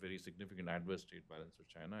has a very significant adverse trade balance with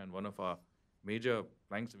China, and one of our major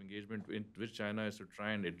planks of engagement with China is to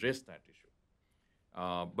try and address that issue.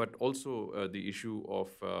 But also the issue of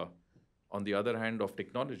on the other hand, of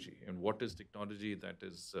technology, and what is technology that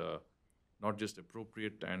is not just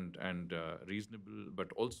appropriate and reasonable,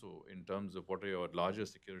 but also in terms of what are your larger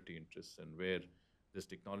security interests and where this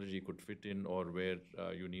technology could fit in, or where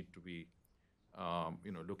you need to be,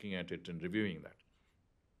 looking at it and reviewing that.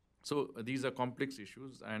 So these are complex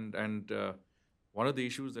issues, and one of the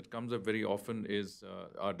issues that comes up very often is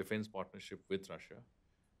our defense partnership with Russia.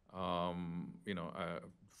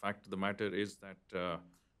 Fact of the matter is that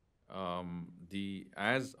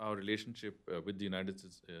as our relationship with the United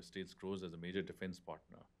States grows as a major defense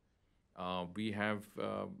partner, we have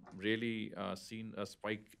really seen a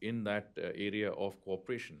spike in that area of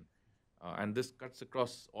cooperation. And this cuts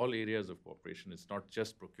across all areas of cooperation. It's not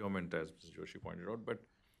just procurement, as Mr. Joshi pointed out, but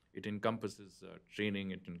it encompasses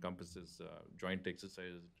training, it encompasses joint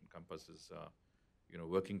exercises, it encompasses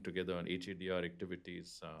working together on HADR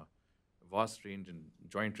activities, vast range in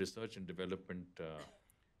joint research and development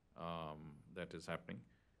that is happening.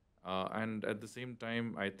 And at the same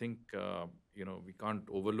time, I think we can't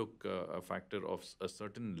overlook a factor of a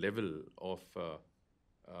certain level of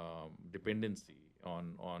dependency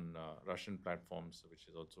on Russian platforms, which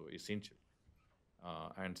is also essential.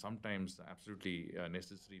 And sometimes absolutely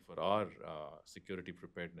necessary for our security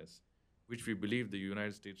preparedness, which we believe the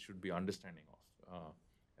United States should be understanding of.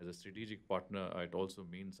 As a strategic partner, it also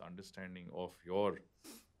means understanding of your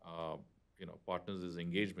partners'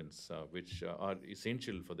 engagements, which are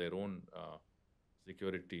essential for their own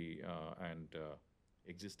security and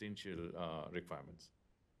existential requirements.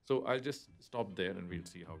 So I'll just stop there and we'll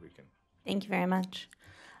see how we can. Thank you very much.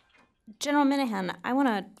 General Minihan, I want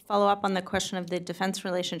to follow up on the question of the defense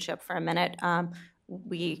relationship for a minute.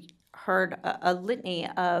 We heard a litany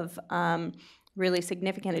of really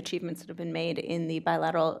significant achievements that have been made in the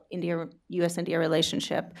bilateral U.S.-India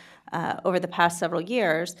relationship over the past several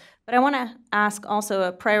years. But I want to ask also,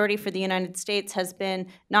 a priority for the United States has been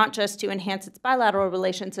not just to enhance its bilateral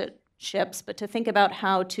relationships, but to think about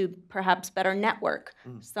how to perhaps better network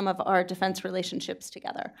some of our defense relationships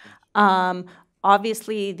together.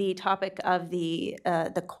 Obviously, the topic of the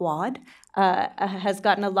Quad has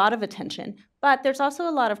gotten a lot of attention, but there's also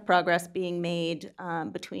a lot of progress being made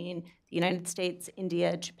between the United States,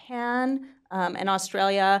 India, Japan, and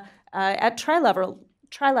Australia at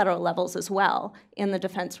trilateral levels as well in the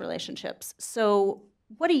defense relationships. So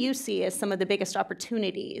what do you see as some of the biggest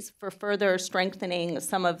opportunities for further strengthening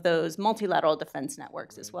some of those multilateral defense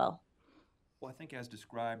networks as well? Well, I think as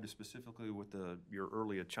described specifically with your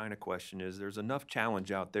earlier China question is there's enough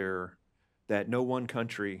challenge out there that no one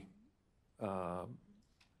country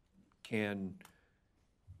can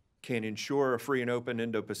ensure a free and open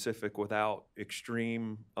Indo-Pacific without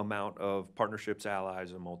extreme amount of partnerships,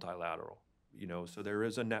 allies, and multilateral. So there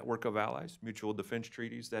is a network of allies, mutual defense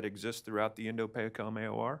treaties that exist throughout the Indo-PACOM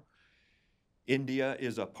AOR. India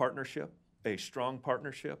is a partnership, a strong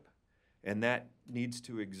partnership, and that needs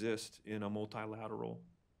to exist in a multilateral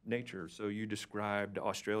nature. So you described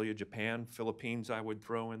Australia, Japan, Philippines I would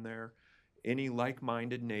throw in there. Any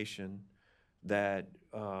like-minded nation that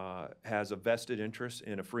has a vested interest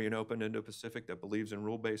in a free and open Indo-Pacific, that believes in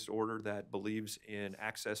rule-based order, that believes in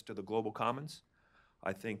access to the global commons,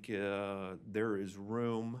 I think there is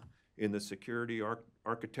room in the security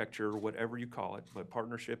architecture, whatever you call it, but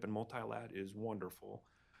partnership and multilat is wonderful,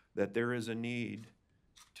 that there is a need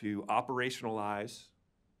to operationalize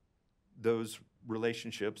those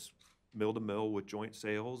relationships mill-to-mill with joint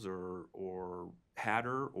sales or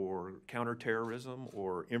HADR or counterterrorism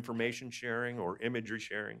or information sharing or imagery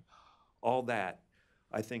sharing. All that,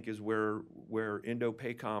 I think, is where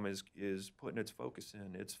Indo-PACOM is putting its focus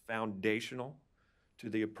in. It's foundational to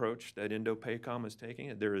the approach that Indo-PACOM is taking.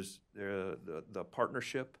 The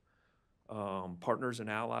partnership, partners and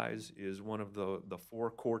allies is one of the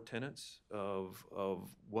four core tenets of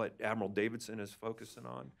what Admiral Davidson is focusing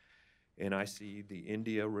on. And I see the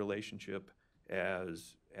India relationship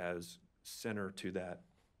as center to that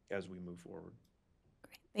as we move forward.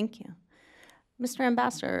 Great, thank you. Mr.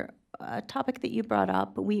 Ambassador, a topic that you brought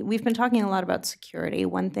up, we've been talking a lot about security.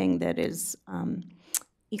 One thing that is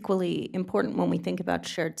equally important when we think about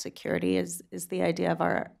shared security is the idea of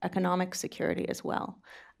our economic security as well.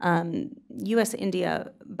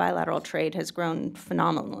 U.S.-India bilateral trade has grown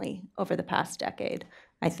phenomenally over the past decade.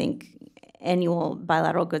 I think annual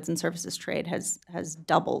bilateral goods and services trade has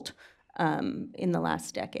doubled in the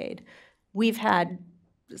last decade. We've had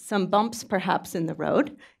some bumps perhaps in the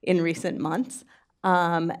road in recent months,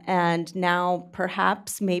 and now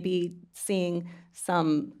perhaps maybe seeing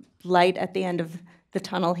some light at the end of the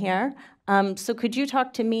tunnel here. So could you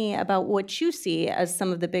talk to me about what you see as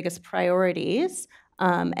some of the biggest priorities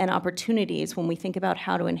and opportunities when we think about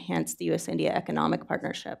how to enhance the U.S.-India economic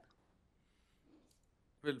partnership?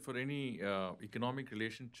 Well, for any economic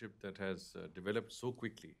relationship that has developed so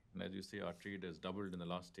quickly, and as you say, our trade has doubled in the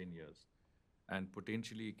last 10 years and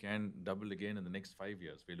potentially can double again in the next 5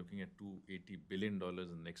 years. We're looking at $280 billion in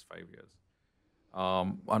the next 5 years.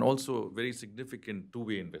 And also very significant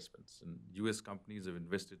two-way investments. And US companies have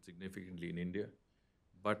invested significantly in India.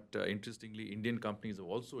 But interestingly, Indian companies have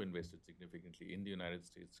also invested significantly in the United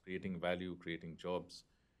States, creating value, creating jobs.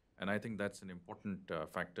 And I think that's an important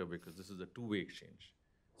factor because this is a two-way exchange.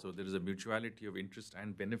 So there is a mutuality of interest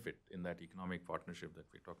and benefit in that economic partnership that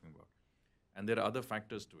we're talking about. And there are other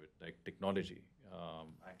factors to it, like technology,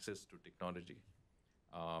 access to technology.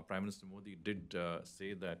 Prime Minister Modi did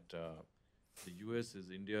say that the US is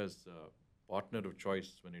India's partner of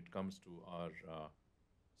choice when it comes to our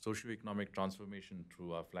socioeconomic transformation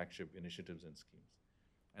through our flagship initiatives and schemes.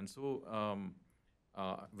 And so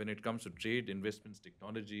when it comes to trade, investments,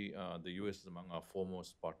 technology, the US is among our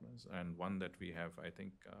foremost partners and one that we have, I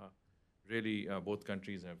think, really both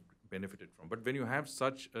countries have benefited from. But when you have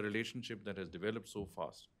such a relationship that has developed so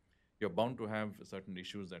fast, you're bound to have certain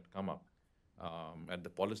issues that come up at the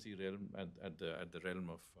policy realm, at the realm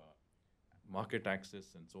of market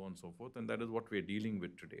access and so on and so forth. And that is what we're dealing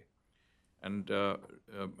with today. And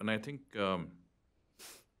I think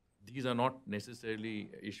these are not necessarily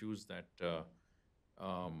issues that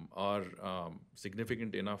are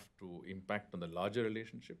significant enough to impact on the larger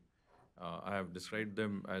relationship. I have described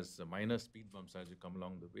them as minor speed bumps as you come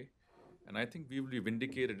along the way. And I think we will be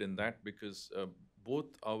vindicated in that because both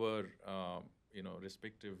our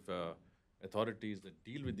respective authorities that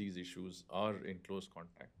deal with these issues are in close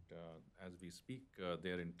contact. As we speak,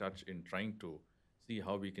 they're in touch in trying to see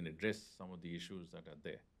how we can address some of the issues that are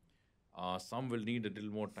there. Some will need a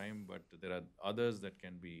little more time, but there are others that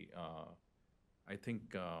can be, I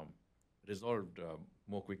think, resolved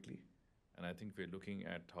more quickly. And I think we're looking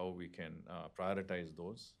at how we can prioritize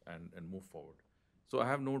those and move forward. So I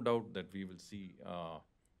have no doubt that we will see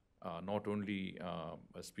not only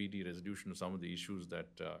a speedy resolution of some of the issues that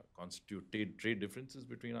constitute trade differences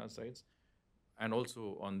between our sides, and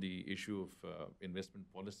also on the issue of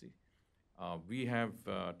investment policy. We have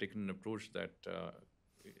taken an approach that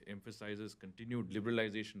emphasizes continued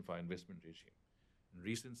liberalization for our investment regime.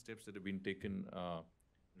 Recent steps that have been taken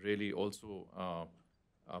really also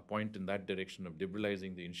point in that direction of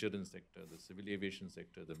liberalizing the insurance sector, the civil aviation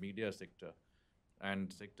sector, the media sector,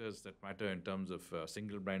 and sectors that matter in terms of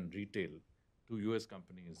single brand retail to US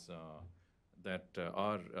companies that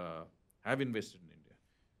have invested in India.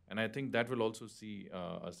 And I think that will also see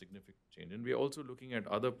a significant change. And we are also looking at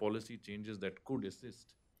other policy changes that could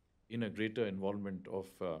assist in a greater involvement of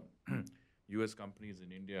US companies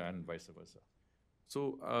in India and vice versa.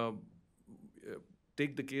 So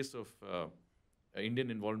take the case of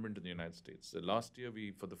Indian involvement in the United States. Last year,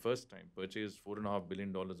 we, for the first time, purchased $4.5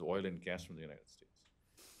 billion of oil and gas from the United States.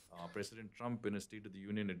 President Trump, in a State of the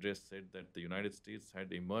Union address, said that the United States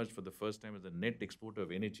had emerged for the first time as a net exporter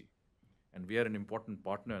of energy. And we are an important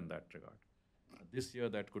partner in that regard. This year,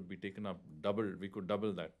 that could be taken up we could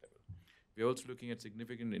double that level. We're also looking at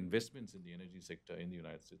significant investments in the energy sector in the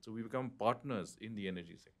United States. So we become partners in the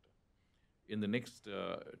energy sector. In the next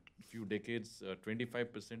few decades,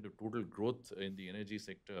 25% of total growth in the energy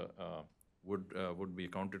sector would be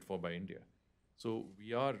accounted for by India. So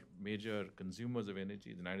we are major consumers of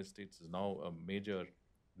energy. The United States is now a major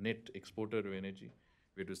net exporter of energy.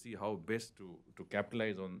 We have to see how best to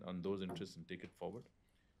capitalize on those interests and take it forward.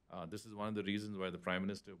 This is one of the reasons why the Prime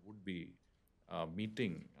Minister would be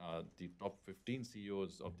meeting the top 15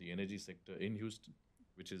 CEOs of the energy sector in Houston,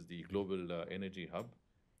 which is the global energy hub.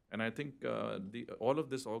 And I think all of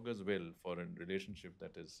this augurs well for a relationship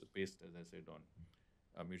that is based, as I said, on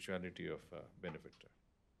a mutuality of benefit.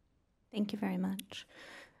 Thank you very much.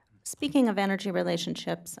 Speaking of energy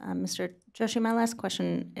relationships, Mr. Joshi, my last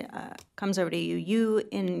question comes over to you. You,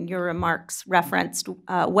 in your remarks, referenced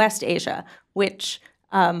West Asia, which,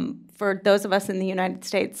 for those of us in the United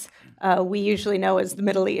States, we usually know as the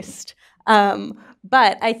Middle East.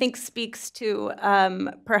 But I think speaks to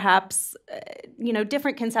perhaps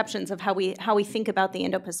different conceptions of how we think about the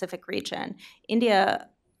Indo-Pacific region. India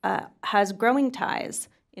has growing ties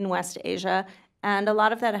in West Asia, and a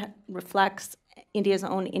lot of that reflects India's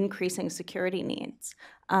own increasing security needs.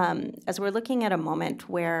 As we're looking at a moment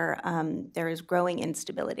where there is growing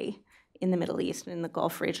instability in the Middle East and in the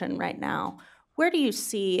Gulf region right now, where do you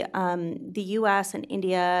see the U.S. and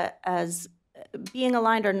India as being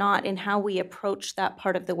aligned or not in how we approach that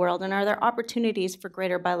part of the world? And are there opportunities for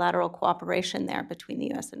greater bilateral cooperation there between the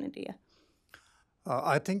U.S. and India?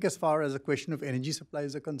 I think as far as the question of energy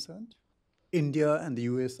supplies are concerned, India and the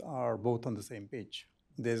US are both on the same page.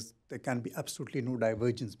 There can be absolutely no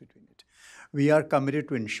divergence between it. We are committed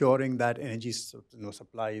to ensuring that energy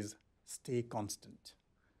supplies stay constant.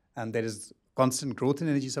 And there is constant growth in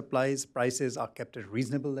energy supplies. Prices are kept at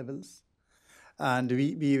reasonable levels. And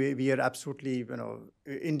we are absolutely,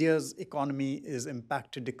 India's economy is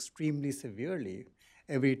impacted extremely severely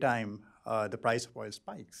every time the price of oil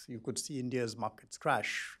spikes. You could see India's markets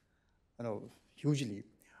crash, hugely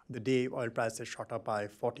the day oil prices shot up by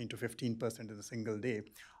 14 to 15% in a single day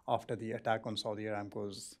after the attack on Saudi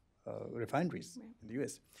Aramco's refineries in the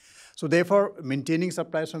U.S. So therefore, maintaining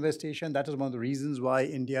supplies from West Asia, and that is one of the reasons why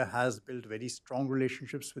India has built very strong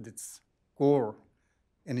relationships with its core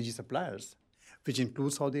energy suppliers, which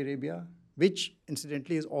includes Saudi Arabia, which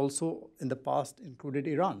incidentally is also in the past included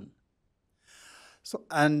Iran. So,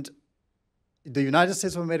 and the United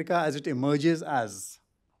States of America, as it emerges as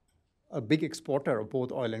a big exporter of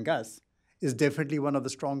both oil and gas, is definitely one of the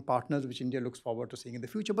strong partners which India looks forward to seeing in the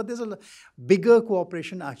future. But there's a bigger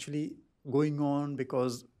cooperation actually going on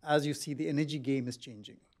because, as you see, the energy game is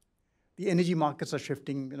changing. The energy markets are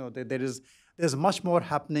shifting. There's much more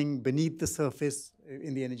happening beneath the surface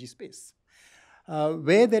in the energy space,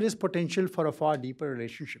 where there is potential for a far deeper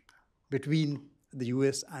relationship between the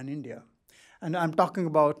US and India. And I'm talking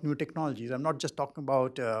about new technologies. I'm not just talking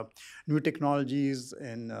about new technologies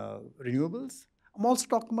in renewables. I'm also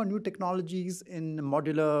talking about new technologies in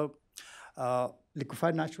modular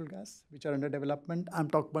liquefied natural gas, which are under development. I'm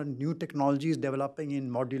talking about new technologies developing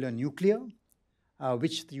in modular nuclear,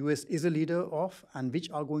 which the US is a leader of, and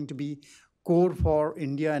which are going to be core for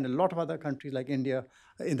India and a lot of other countries like India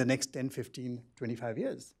in the next 10, 15, 25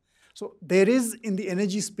 years. So there is, in the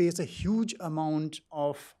energy space, a huge amount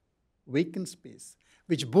of vacant space,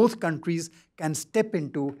 which both countries can step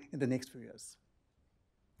into in the next few years.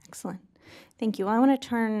 Excellent. Thank you. I want to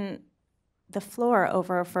turn the floor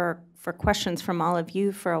over for questions from all of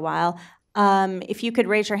you for a while. If you could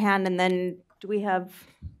raise your hand, and then do we have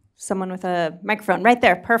someone with a microphone? Right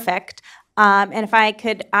there, perfect. And if I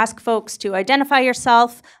could ask folks to identify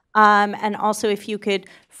yourself, and also if you could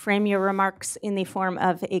frame your remarks in the form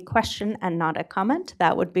of a question and not a comment,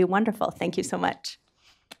 that would be wonderful. Thank you so much.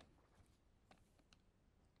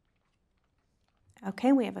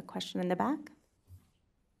 Okay, we have a question in the back.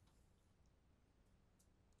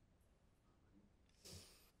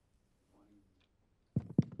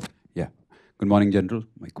 Yeah. Good morning, General.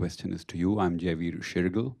 My question is to you. I'm Javeer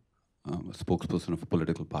Shringla, a spokesperson of a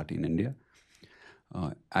political party in India.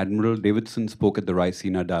 Admiral Davidson spoke at the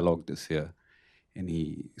Raisina Dialogue this year, and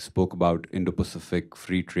he spoke about Indo-Pacific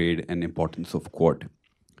free trade and importance of Quad.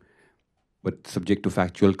 But subject to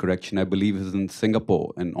factual correction, I believe he's in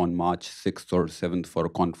Singapore and on March 6th or 7th for a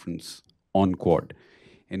conference on Quad.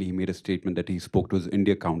 And he made a statement that he spoke to his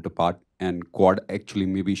India counterpart, and Quad actually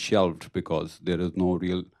may be shelved because there is no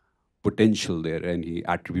real potential there, and he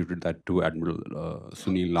attributed that to Admiral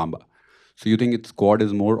Sunil Lamba. So you think Quad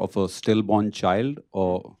is more of a stillborn child,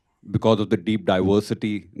 or because of the deep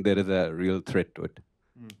diversity, there is a real threat to it?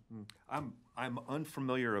 Mm-hmm. I'm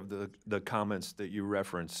unfamiliar of the comments that you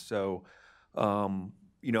referenced. So, so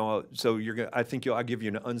I think I'll give you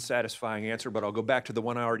an unsatisfying answer, but I'll go back to the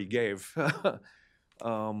one I already gave.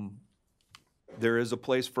 There is a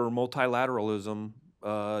place for multilateralism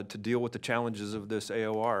to deal with the challenges of this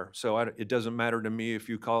AOR. So it doesn't matter to me if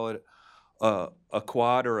you call it a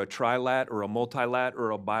quad or a trilat or a multilat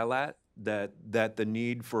or a bilat, that the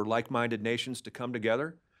need for like-minded nations to come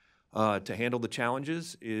together to handle the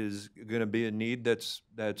challenges is going to be a need that's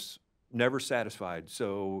never satisfied.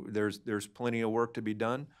 So there's plenty of work to be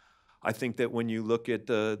done. I think that when you look at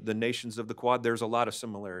the nations of the Quad, there's a lot of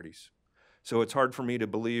similarities. So it's hard for me to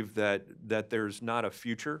believe that there's not a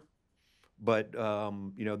future, but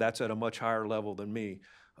that's at a much higher level than me.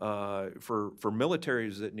 For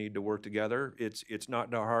militaries that need to work together, it's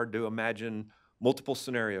not hard to imagine multiple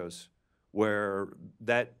scenarios where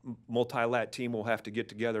that multilat team will have to get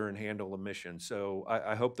together and handle a mission. So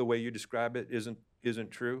I hope the way you describe it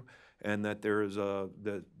isn't true, and that there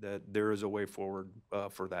is a way forward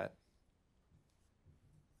for that.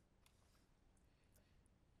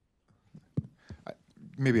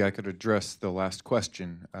 Maybe I could address the last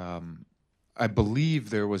question. I believe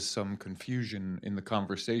there was some confusion in the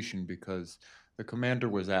conversation because the commander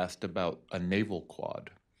was asked about a naval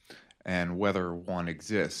quad and whether one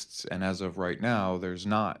exists. And as of right now, there's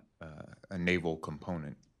not a naval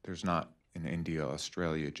component. There's not an India,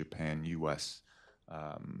 Australia, Japan, U.S.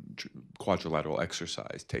 Quadrilateral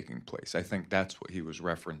exercise taking place. I think that's what he was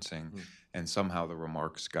referencing, and somehow the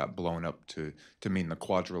remarks got blown up to mean the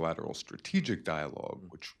quadrilateral strategic dialogue,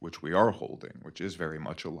 which we are holding, which is very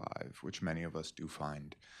much alive, which many of us do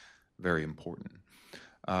find very important.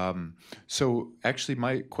 So actually,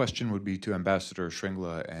 my question would be to Ambassador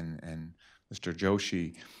Shringla and Mr.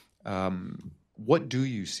 Joshi. What do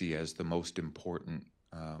you see as the most important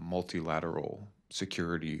multilateral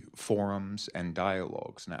security forums and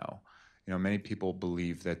dialogues now? You know, many people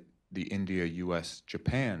believe that the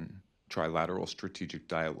India-U.S.-Japan trilateral strategic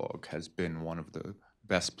dialogue has been one of the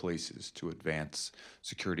best places to advance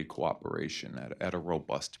security cooperation at a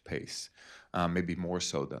robust pace, maybe more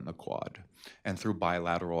so than the Quad, and through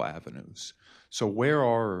bilateral avenues. So where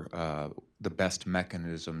are the best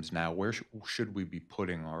mechanisms now? Where should we be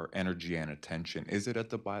putting our energy and attention? Is it at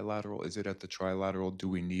the bilateral? Is it at the trilateral? Do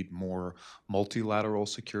we need more multilateral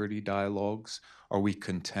security dialogues? Are we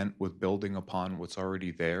content with building upon what's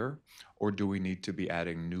already there? Or do we need to be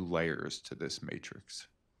adding new layers to this matrix?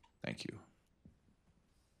 Thank you.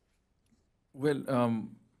 Well,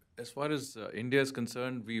 as far as India is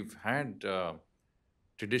concerned, we've had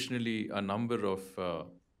traditionally a number of,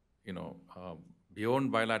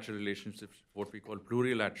 beyond bilateral relationships, what we call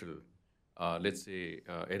plurilateral, let's say,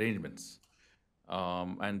 arrangements.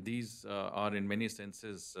 And these are in many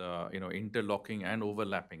senses, interlocking and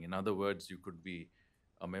overlapping. In other words, you could be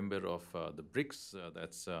a member of the BRICS,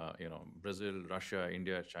 that's, Brazil, Russia,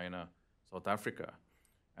 India, China, South Africa.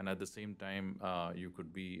 And at the same time, you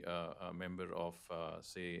could be a member of,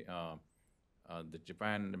 say, the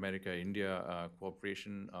Japan, America, India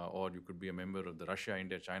cooperation, or you could be a member of the Russia,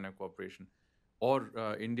 India, China cooperation, or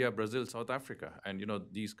India, Brazil, South Africa. And,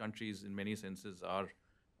 these countries in many senses are,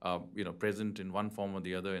 present in one form or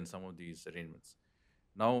the other in some of these arrangements.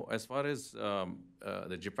 Now, as far as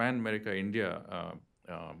the Japan, America, India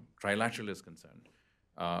trilateral is concerned,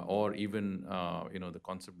 or even, the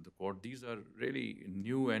concept of the Quad, these are really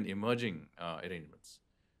new and emerging arrangements.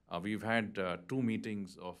 We've had 2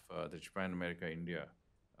 meetings of the Japan, America, India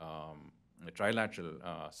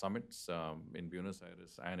trilateral summits in Buenos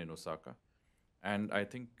Aires and in Osaka. And I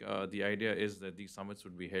think the idea is that these summits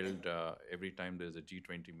would be held every time there's a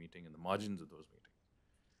G20 meeting in the margins of those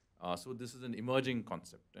meetings. So this is an emerging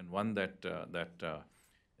concept, and one that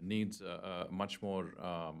needs much more,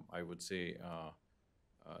 I would say,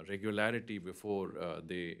 regularity before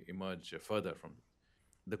they emerge further from it.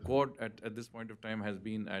 The Quad at this point of time has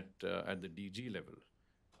been at the DG level,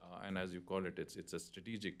 and as you call it, it's a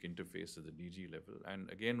strategic interface at the DG level, and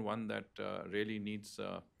again one that really needs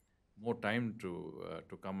more time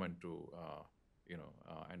to come and to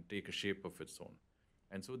and take a shape of its own.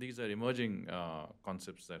 And so these are emerging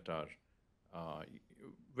concepts that are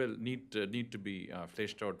need to be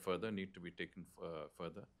fleshed out further, need to be taken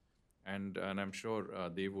further. And I'm sure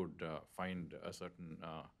they would find a certain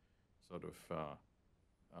sort of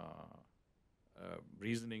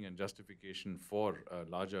reasoning and justification for a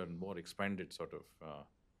larger and more expanded sort of,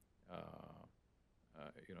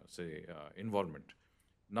 involvement.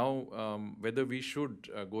 Now, whether we should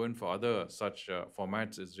go in for other such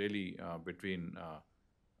formats is really between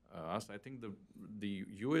us. I think the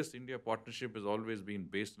U.S.-India partnership has always been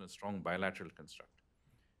based on a strong bilateral construct.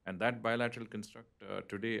 And that bilateral construct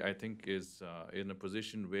today, I think, is in a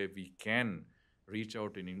position where we can reach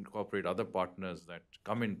out and incorporate other partners that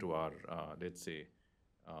come into our, let's say,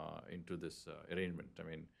 into this arrangement. I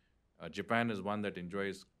mean, Japan is one that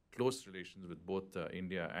enjoys close relations with both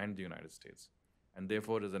India and the United States, and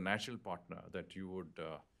therefore is a natural partner that you would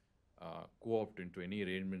co-opt into any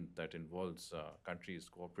arrangement that involves countries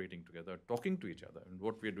cooperating together, talking to each other. And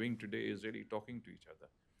what we're doing today is really talking to each other.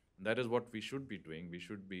 And that is what we should be doing. We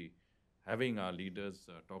should be having our leaders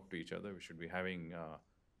talk to each other. We should be having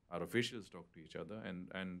our officials talk to each other,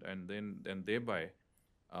 and thereby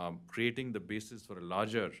creating the basis for a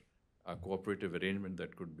larger cooperative arrangement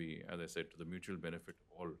that could be, as I said, to the mutual benefit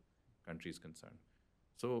of all countries concerned.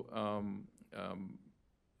 So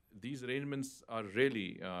these arrangements are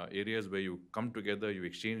really areas where you come together, you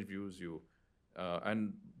exchange views,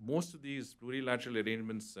 and most of these plurilateral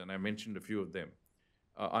arrangements, and I mentioned a few of them,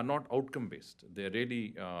 are not outcome-based. They're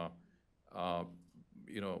really,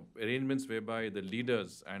 arrangements whereby the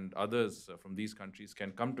leaders and others from these countries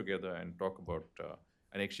can come together and talk about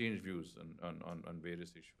and exchange views on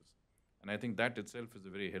various issues. And I think that itself is a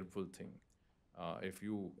very helpful thing. If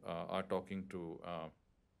you are talking to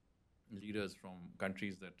leaders from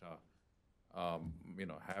countries that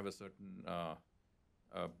have a certain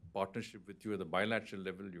partnership with you at the bilateral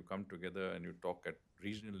level, you come together and you talk at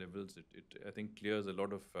regional levels, it I think clears a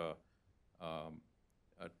lot of,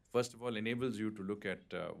 first of all, enables you to look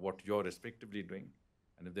at what you're respectively doing.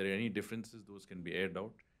 And if there are any differences, those can be aired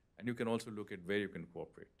out. And you can also look at where you can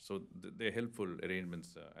cooperate. So they're helpful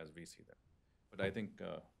arrangements as we see them. But I think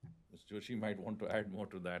Mr. Joshi might want to add more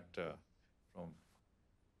to that from.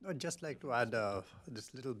 I'd just like to add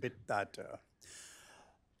this little bit that,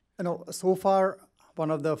 so far, one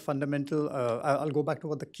of the fundamental, I'll go back to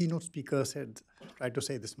what the keynote speaker said, tried to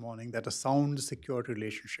say this morning, that a sound, secure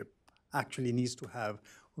relationship actually needs to have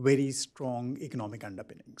very strong economic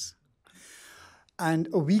underpinnings. And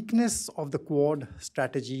a weakness of the Quad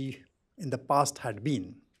strategy in the past had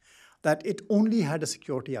been that it only had a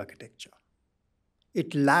security architecture.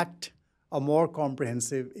 It lacked a more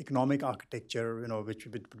comprehensive economic architecture, which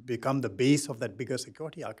would become the base of that bigger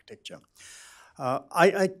security architecture.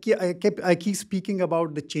 I keep speaking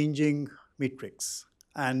about the changing matrix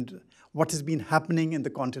and what has been happening in the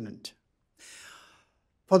continent.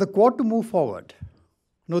 For the Quad to move forward,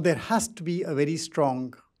 there has to be a very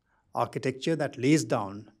strong architecture that lays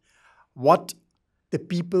down what the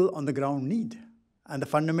people on the ground need. And the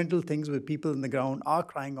fundamental things where people on the ground are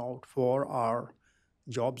crying out for are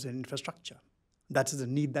jobs and infrastructure. That is a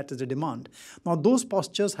need, that is a demand. Now, those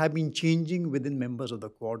postures have been changing within members of the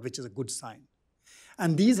Quad, which is a good sign.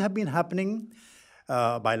 And these have been happening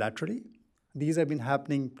bilaterally. These have been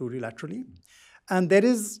happening plurilaterally. And there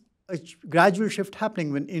is a gradual shift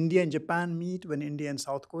happening when India and Japan meet, when India and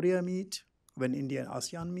South Korea meet, when India and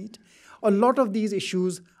ASEAN meet. A lot of these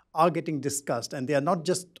issues are getting discussed, and they are not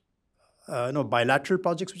just bilateral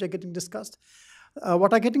projects which are getting discussed.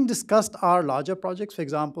 What are getting discussed are larger projects. For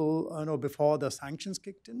example, before the sanctions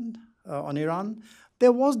kicked in on Iran,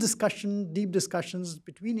 there was discussion, deep discussions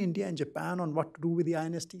between India and Japan on what to do with the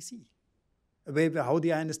INSTC, how the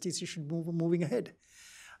INSTC should moving ahead.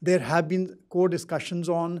 There have been core discussions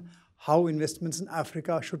on how investments in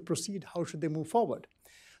Africa should proceed, how should they move forward.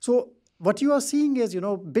 So what you are seeing is,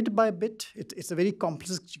 bit by bit, it's a very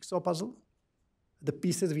complex jigsaw puzzle. The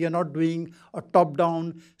pieces, we are not doing a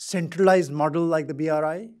top-down centralized model like the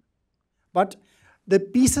BRI, but the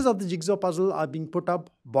pieces of the jigsaw puzzle are being put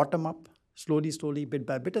up bottom-up, slowly, bit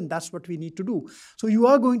by bit, and that's what we need to do. So you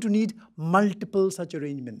are going to need multiple such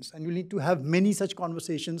arrangements, and you need to have many such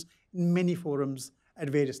conversations in many forums at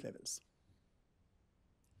various levels.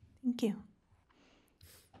 Thank you.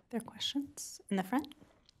 There are questions in the front?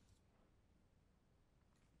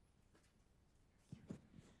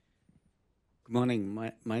 Good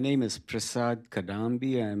morning. My name is Prasad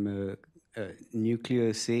Kadambi. I'm a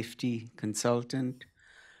nuclear safety consultant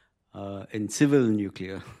in civil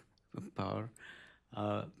nuclear power.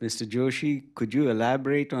 Mr. Joshi, could you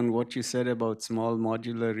elaborate on what you said about small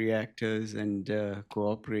modular reactors and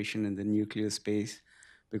cooperation in the nuclear space?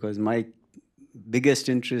 Because my biggest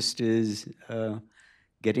interest is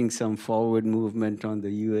getting some forward movement on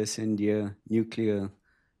the U.S.-India nuclear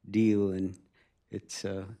deal and its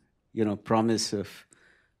promise of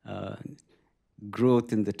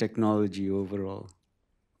growth in the technology overall.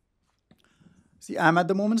 See, I'm at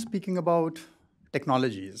the moment speaking about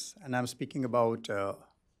technologies, and I'm speaking about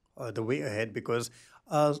the way ahead, because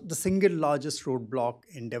the single largest roadblock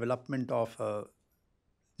in development of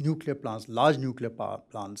nuclear plants, large nuclear power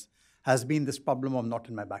plants, has been this problem of not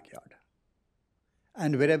in my backyard.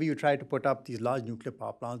 And wherever you try to put up these large nuclear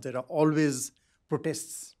power plants, there are always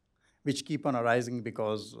protests which keep on arising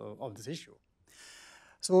because of this issue.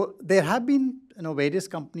 So there have been various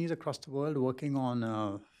companies across the world working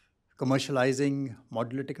on commercializing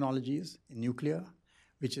modular technologies in nuclear,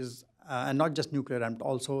 which is, and not just nuclear, I'm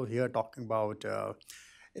also here talking about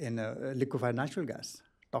in liquefied natural gas,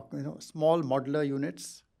 small modular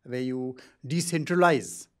units where you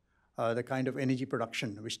decentralize the kind of energy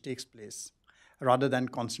production which takes place rather than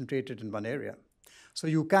concentrated in one area. So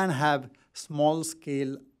you can have small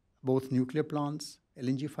scale, both nuclear plants,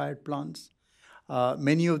 LNG-fired plants.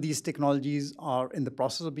 Many of these technologies are in the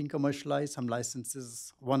process of being commercialized. Some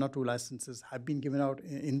licenses, 1 or 2 licenses have been given out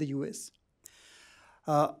in the US.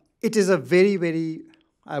 It is a very, very,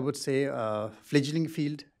 I would say, fledgling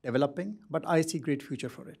field developing, but I see great future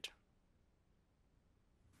for it.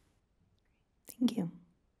 Thank you.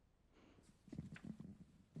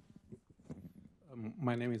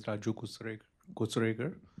 My name is Raju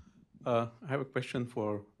Kusuregar. I have a question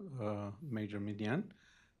for Major Minihan.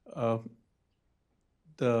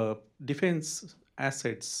 The defense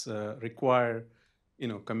assets require,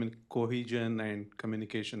 cohesion and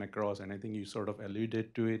communication across, and I think you sort of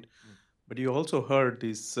alluded to it. But you also heard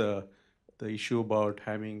this, the issue about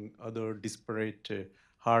having other disparate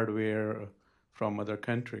hardware from other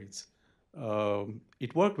countries.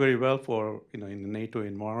 It worked very well for, in the NATO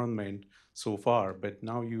environment so far, but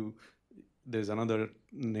now there's another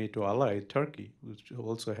NATO ally, Turkey, which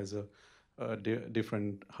also has a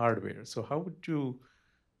different hardware. So how would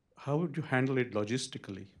you handle it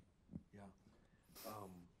logistically?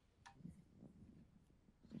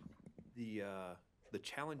 Yeah. the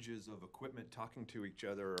challenges of equipment talking to each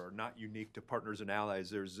other are not unique to partners and allies.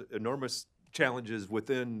 There's enormous challenges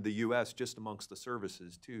within the U.S. just amongst the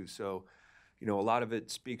services too. So, you know, a lot of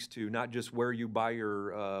it speaks to not just where you buy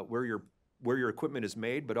your where your equipment is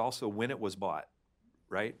made, but also when it was bought,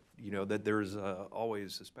 right? You know, that there's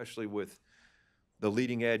always, especially with the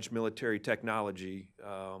leading edge military technology,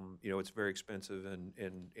 you know, it's very expensive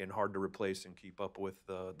and hard to replace and keep up with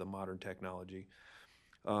the modern technology.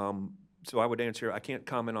 So I would answer, I can't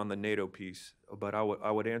comment on the NATO piece, but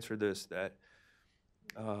I would answer this, that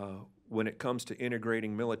when it comes to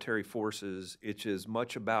integrating military forces, it's as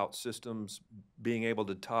much about systems being able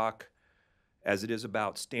to talk as it is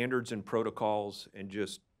about standards and protocols and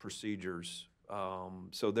just procedures.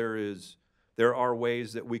 So there are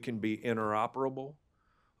ways that we can be interoperable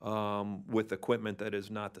with equipment that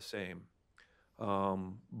is not the same.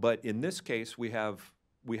 But in this case, we have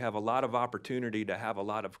a lot of opportunity to have a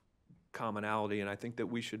lot of commonality, and I think that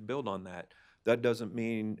we should build on that. That doesn't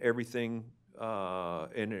mean everything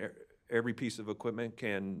and every piece of equipment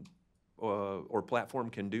can or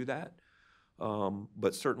platform can do that.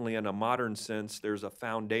 But certainly in a modern sense, there's a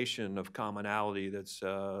foundation of commonality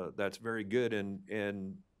that's very good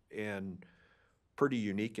and pretty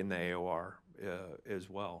unique in the AOR as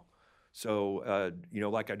well. So, you know,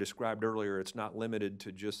 like I described earlier, it's not limited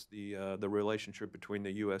to just the relationship between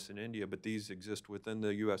the U.S. and India, but these exist within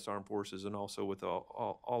the U.S. Armed Forces and also with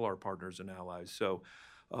all our partners and allies. So,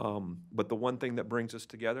 but the one thing that brings us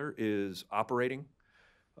together is operating,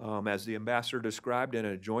 as the ambassador described, in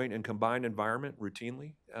a joint and combined environment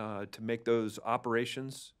routinely to make those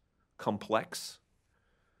operations complex,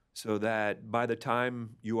 so that by the time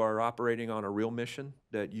you are operating on a real mission,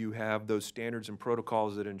 that you have those standards and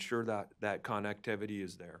protocols that ensure that connectivity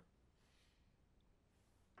is there.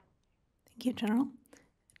 Thank you, General.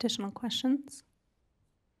 Additional questions?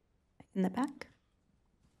 In the back.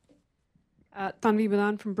 Tanvi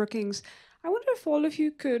Balan from Brookings. I wonder if all of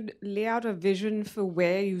you could lay out a vision for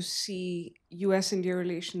where you see U.S.-India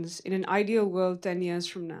relations in an ideal world 10 years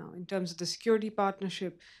from now, in terms of the security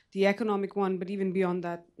partnership, the economic one, but even beyond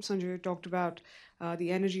that. Sanjay talked about the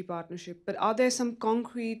energy partnership. But are there some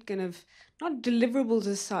concrete kind of, not deliverables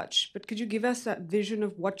as such, but could you give us that vision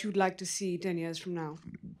of what you'd like to see 10 years from now?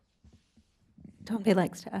 Tanvi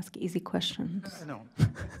likes to ask easy questions. I know.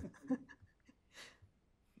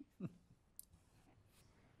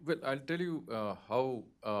 Well, I'll tell you how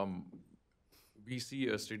we see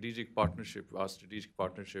a strategic partnership. Our strategic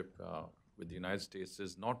partnership with the United States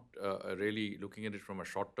is not really looking at it from a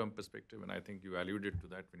short-term perspective, and I think you alluded to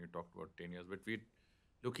that when you talked about 10 years, but we're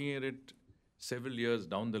looking at it several years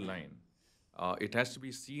down the line. It has to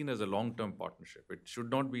be seen as a long-term partnership. It should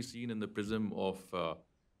not be seen in the prism of 4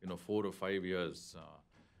 or 5 years.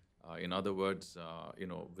 In other words,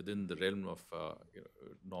 within the realm of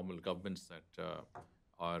normal governments that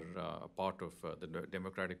are a part of the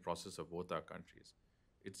democratic process of both our countries.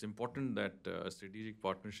 It's important that a strategic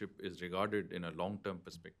partnership is regarded in a long-term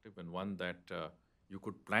perspective and one that you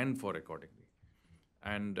could plan for accordingly.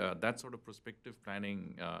 And that sort of prospective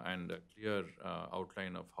planning and a clear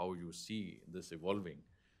outline of how you see this evolving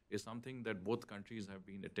is something that both countries have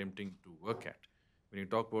been attempting to work at. When you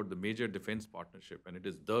talk about the major defense partnership, and it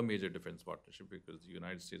is the major defense partnership because the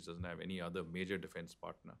United States doesn't have any other major defense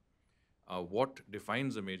partner, what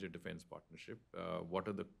defines a major defense partnership? What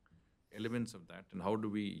are the elements of that, and how do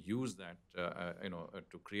we use that,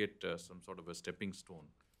 to create some sort of a stepping stone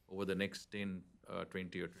over the next 10,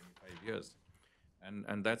 20, or 25 years?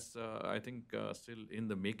 And that's, I think, still in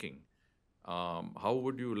the making. How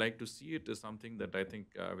would you like to see it is something that I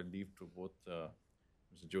think I will leave to both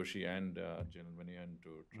Mr. Joshi and General Minihan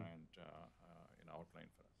to try and outline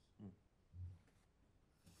for us.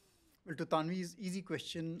 Well, to Tanvi's easy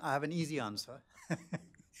question, I have an easy answer.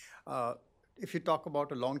 If you talk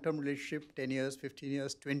about a long-term relationship, 10 years, 15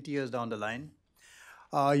 years, 20 years down the line,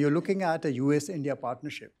 you're looking at a US-India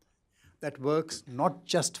partnership that works not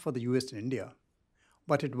just for the US and India,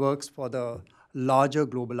 but it works for the larger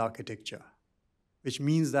global architecture, which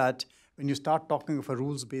means that when you start talking of a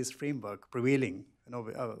rules-based framework prevailing,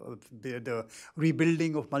 the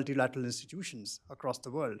rebuilding of multilateral institutions across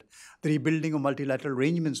the world, the rebuilding of multilateral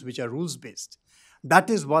arrangements which are rules-based. That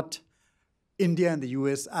is what India and the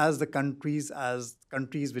US as countries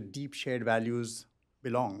with deep shared values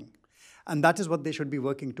belong. And that is what they should be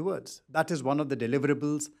working towards. That is one of the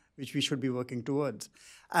deliverables which we should be working towards.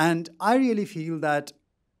 And I really feel that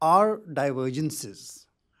our divergences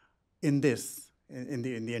in this, in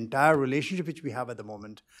the entire relationship which we have at the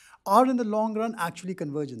moment, are in the long run actually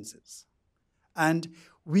convergences. And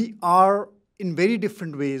we are, in very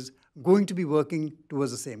different ways, going to be working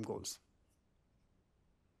towards the same goals.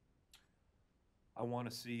 I want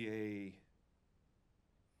to see a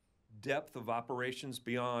depth of operations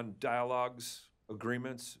beyond dialogues,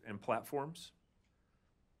 agreements, and platforms.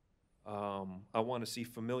 I want to see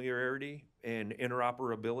familiarity and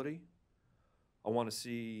interoperability. I want to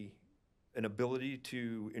see an ability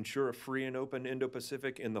to ensure a free and open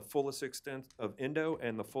Indo-Pacific in the fullest extent of Indo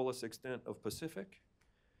and the fullest extent of Pacific.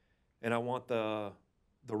 And I want the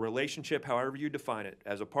relationship, however you define it,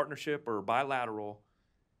 as a partnership or bilateral,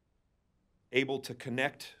 able to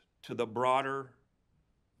connect to the broader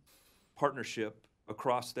partnership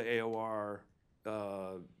across the AOR,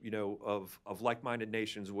 of like-minded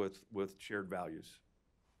nations with shared values.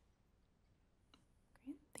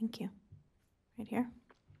 Great, thank you. Right here.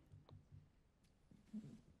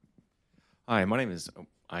 Hi, my name is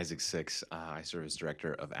Isaac Six. I serve as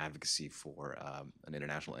Director of Advocacy for an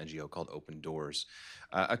international NGO called Open Doors.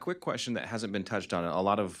 A quick question that hasn't been touched on, a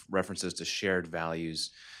lot of references to shared values,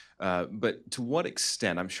 but to what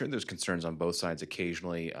extent, I'm sure there's concerns on both sides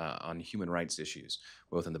occasionally on human rights issues,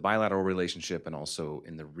 both in the bilateral relationship and also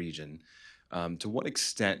in the region. To what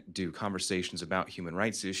extent do conversations about human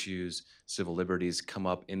rights issues, civil liberties come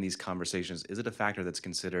up in these conversations? Is it a factor that's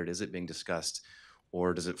considered? Is it being discussed?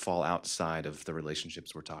 Or does it fall outside of the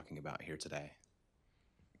relationships we're talking about here today?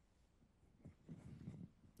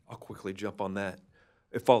 I'll quickly jump on that.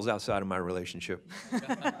 It falls outside of my relationship.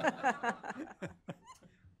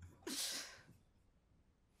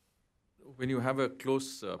 When you have a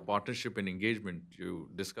close partnership and engagement, you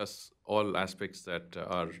discuss all aspects that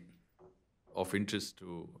are of interest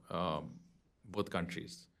to both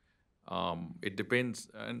countries. It depends,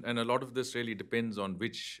 and a lot of this really depends on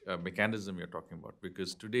which mechanism you're talking about,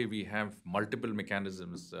 because today we have multiple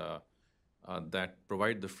mechanisms that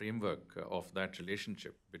provide the framework of that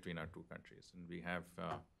relationship between our two countries. And we have,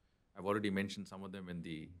 I've already mentioned some of them in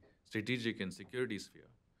the strategic and security sphere,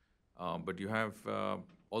 but you have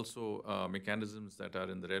also mechanisms that are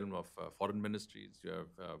in the realm of foreign ministries. You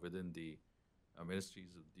have within the ministries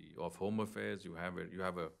of Home Affairs, you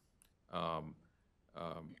have a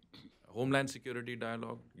Homeland Security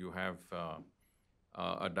dialogue. You have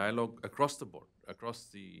a dialogue across the board, across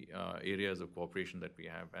the areas of cooperation that we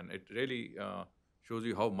have, and it really shows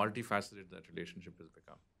you how multifaceted that relationship has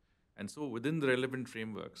become. And so within the relevant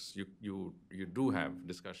frameworks, you do have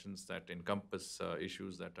discussions that encompass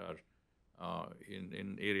issues that are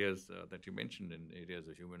in areas that you mentioned, in areas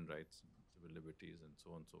of human rights, civil liberties, and so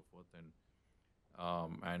on and so forth,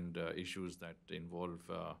 and issues that involve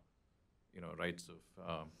rights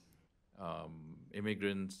of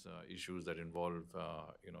immigrants, issues that involve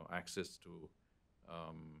access to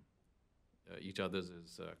each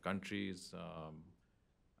other's countries,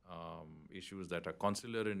 issues that are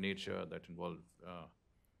consular in nature, that involve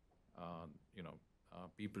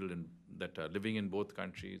people that are living in both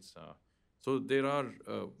countries. So there are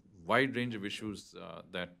a wide range of issues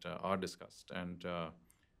that are discussed. And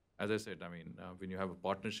as I said, I mean, when you have a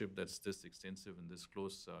partnership that's this extensive and this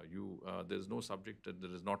close, there's no subject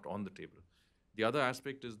that is not on the table. The other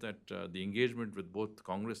aspect is that the engagement with both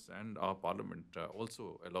Congress and our Parliament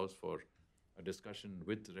also allows for a discussion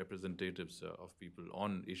with representatives of people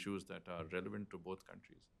on issues that are relevant to both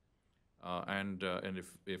countries. And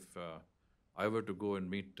if I were to go and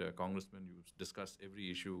meet congressmen, you discuss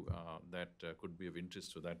every issue that could be of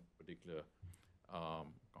interest to that particular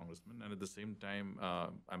congressman. And at the same time,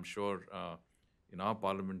 I'm sure in our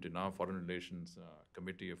Parliament, in our Foreign Relations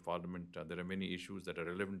Committee of Parliament, there are many issues that are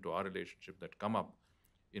relevant to our relationship that come up,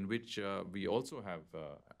 in which we also have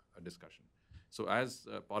a discussion. So as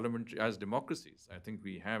as democracies, I think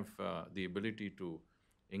we have the ability to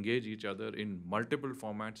engage each other in multiple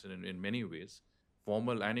formats and in many ways,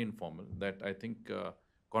 formal and informal, that I think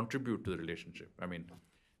contribute to the relationship. I mean,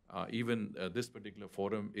 even this particular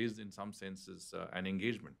forum is in some senses an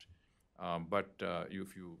engagement. But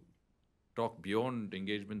if you talk beyond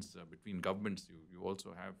engagements between governments, you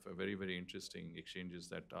also have very, very interesting exchanges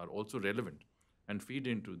that are also relevant and feed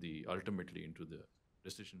into ultimately into the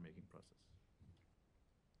decision-making process.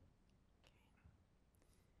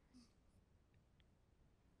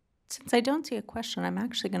 Since I don't see a question, I'm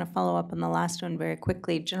actually going to follow up on the last one very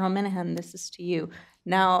quickly. General Minihan, this is to you.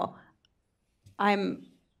 Now,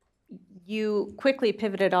 you quickly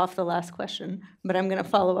pivoted off the last question, but I'm going to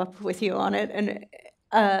follow up with you on it. And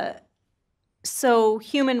so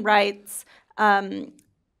human rights,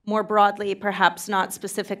 more broadly, perhaps not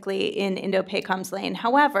specifically in Indo-PACOM's lane.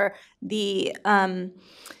 However, the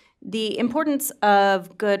importance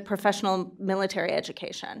of good professional military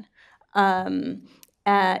education,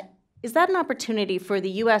 is that an opportunity for the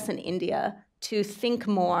U.S. and India to think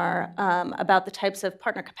more about the types of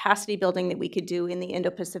partner capacity building that we could do in the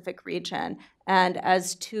Indo-Pacific region, and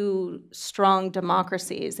as two strong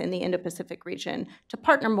democracies in the Indo-Pacific region, to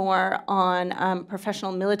partner more on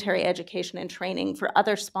professional military education and training for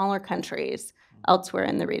other smaller countries elsewhere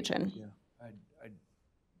in the region. Yeah.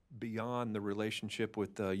 Beyond the relationship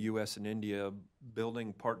with the U.S. and India,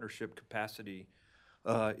 building partnership capacity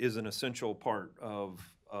is an essential part of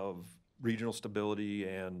regional stability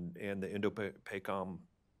and the Indo-PACOM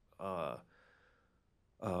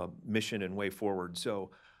mission and way forward.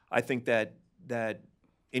 So I think that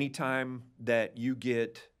anytime that you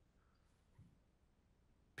get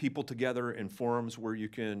people together in forums where you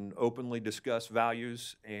can openly discuss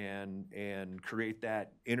values and create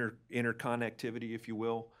that interconnectivity, if you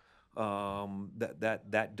will,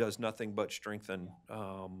 that does nothing but strengthen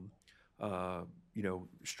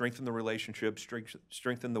strengthen the relationship,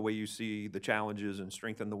 strengthen the way you see the challenges, and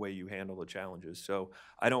strengthen the way you handle the challenges. So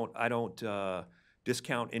I don't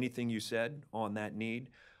discount anything you said on that need.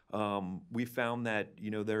 We found that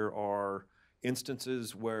there are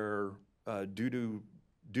instances where due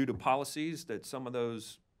to policies that some of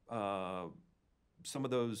those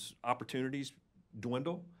opportunities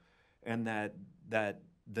dwindle, and that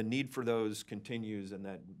the need for those continues, and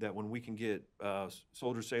that when we can get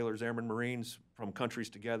soldiers, sailors, airmen, Marines from countries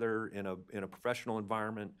together in a professional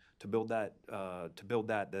environment to build that,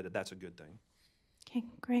 that's a good thing. Okay,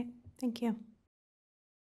 great. Thank you.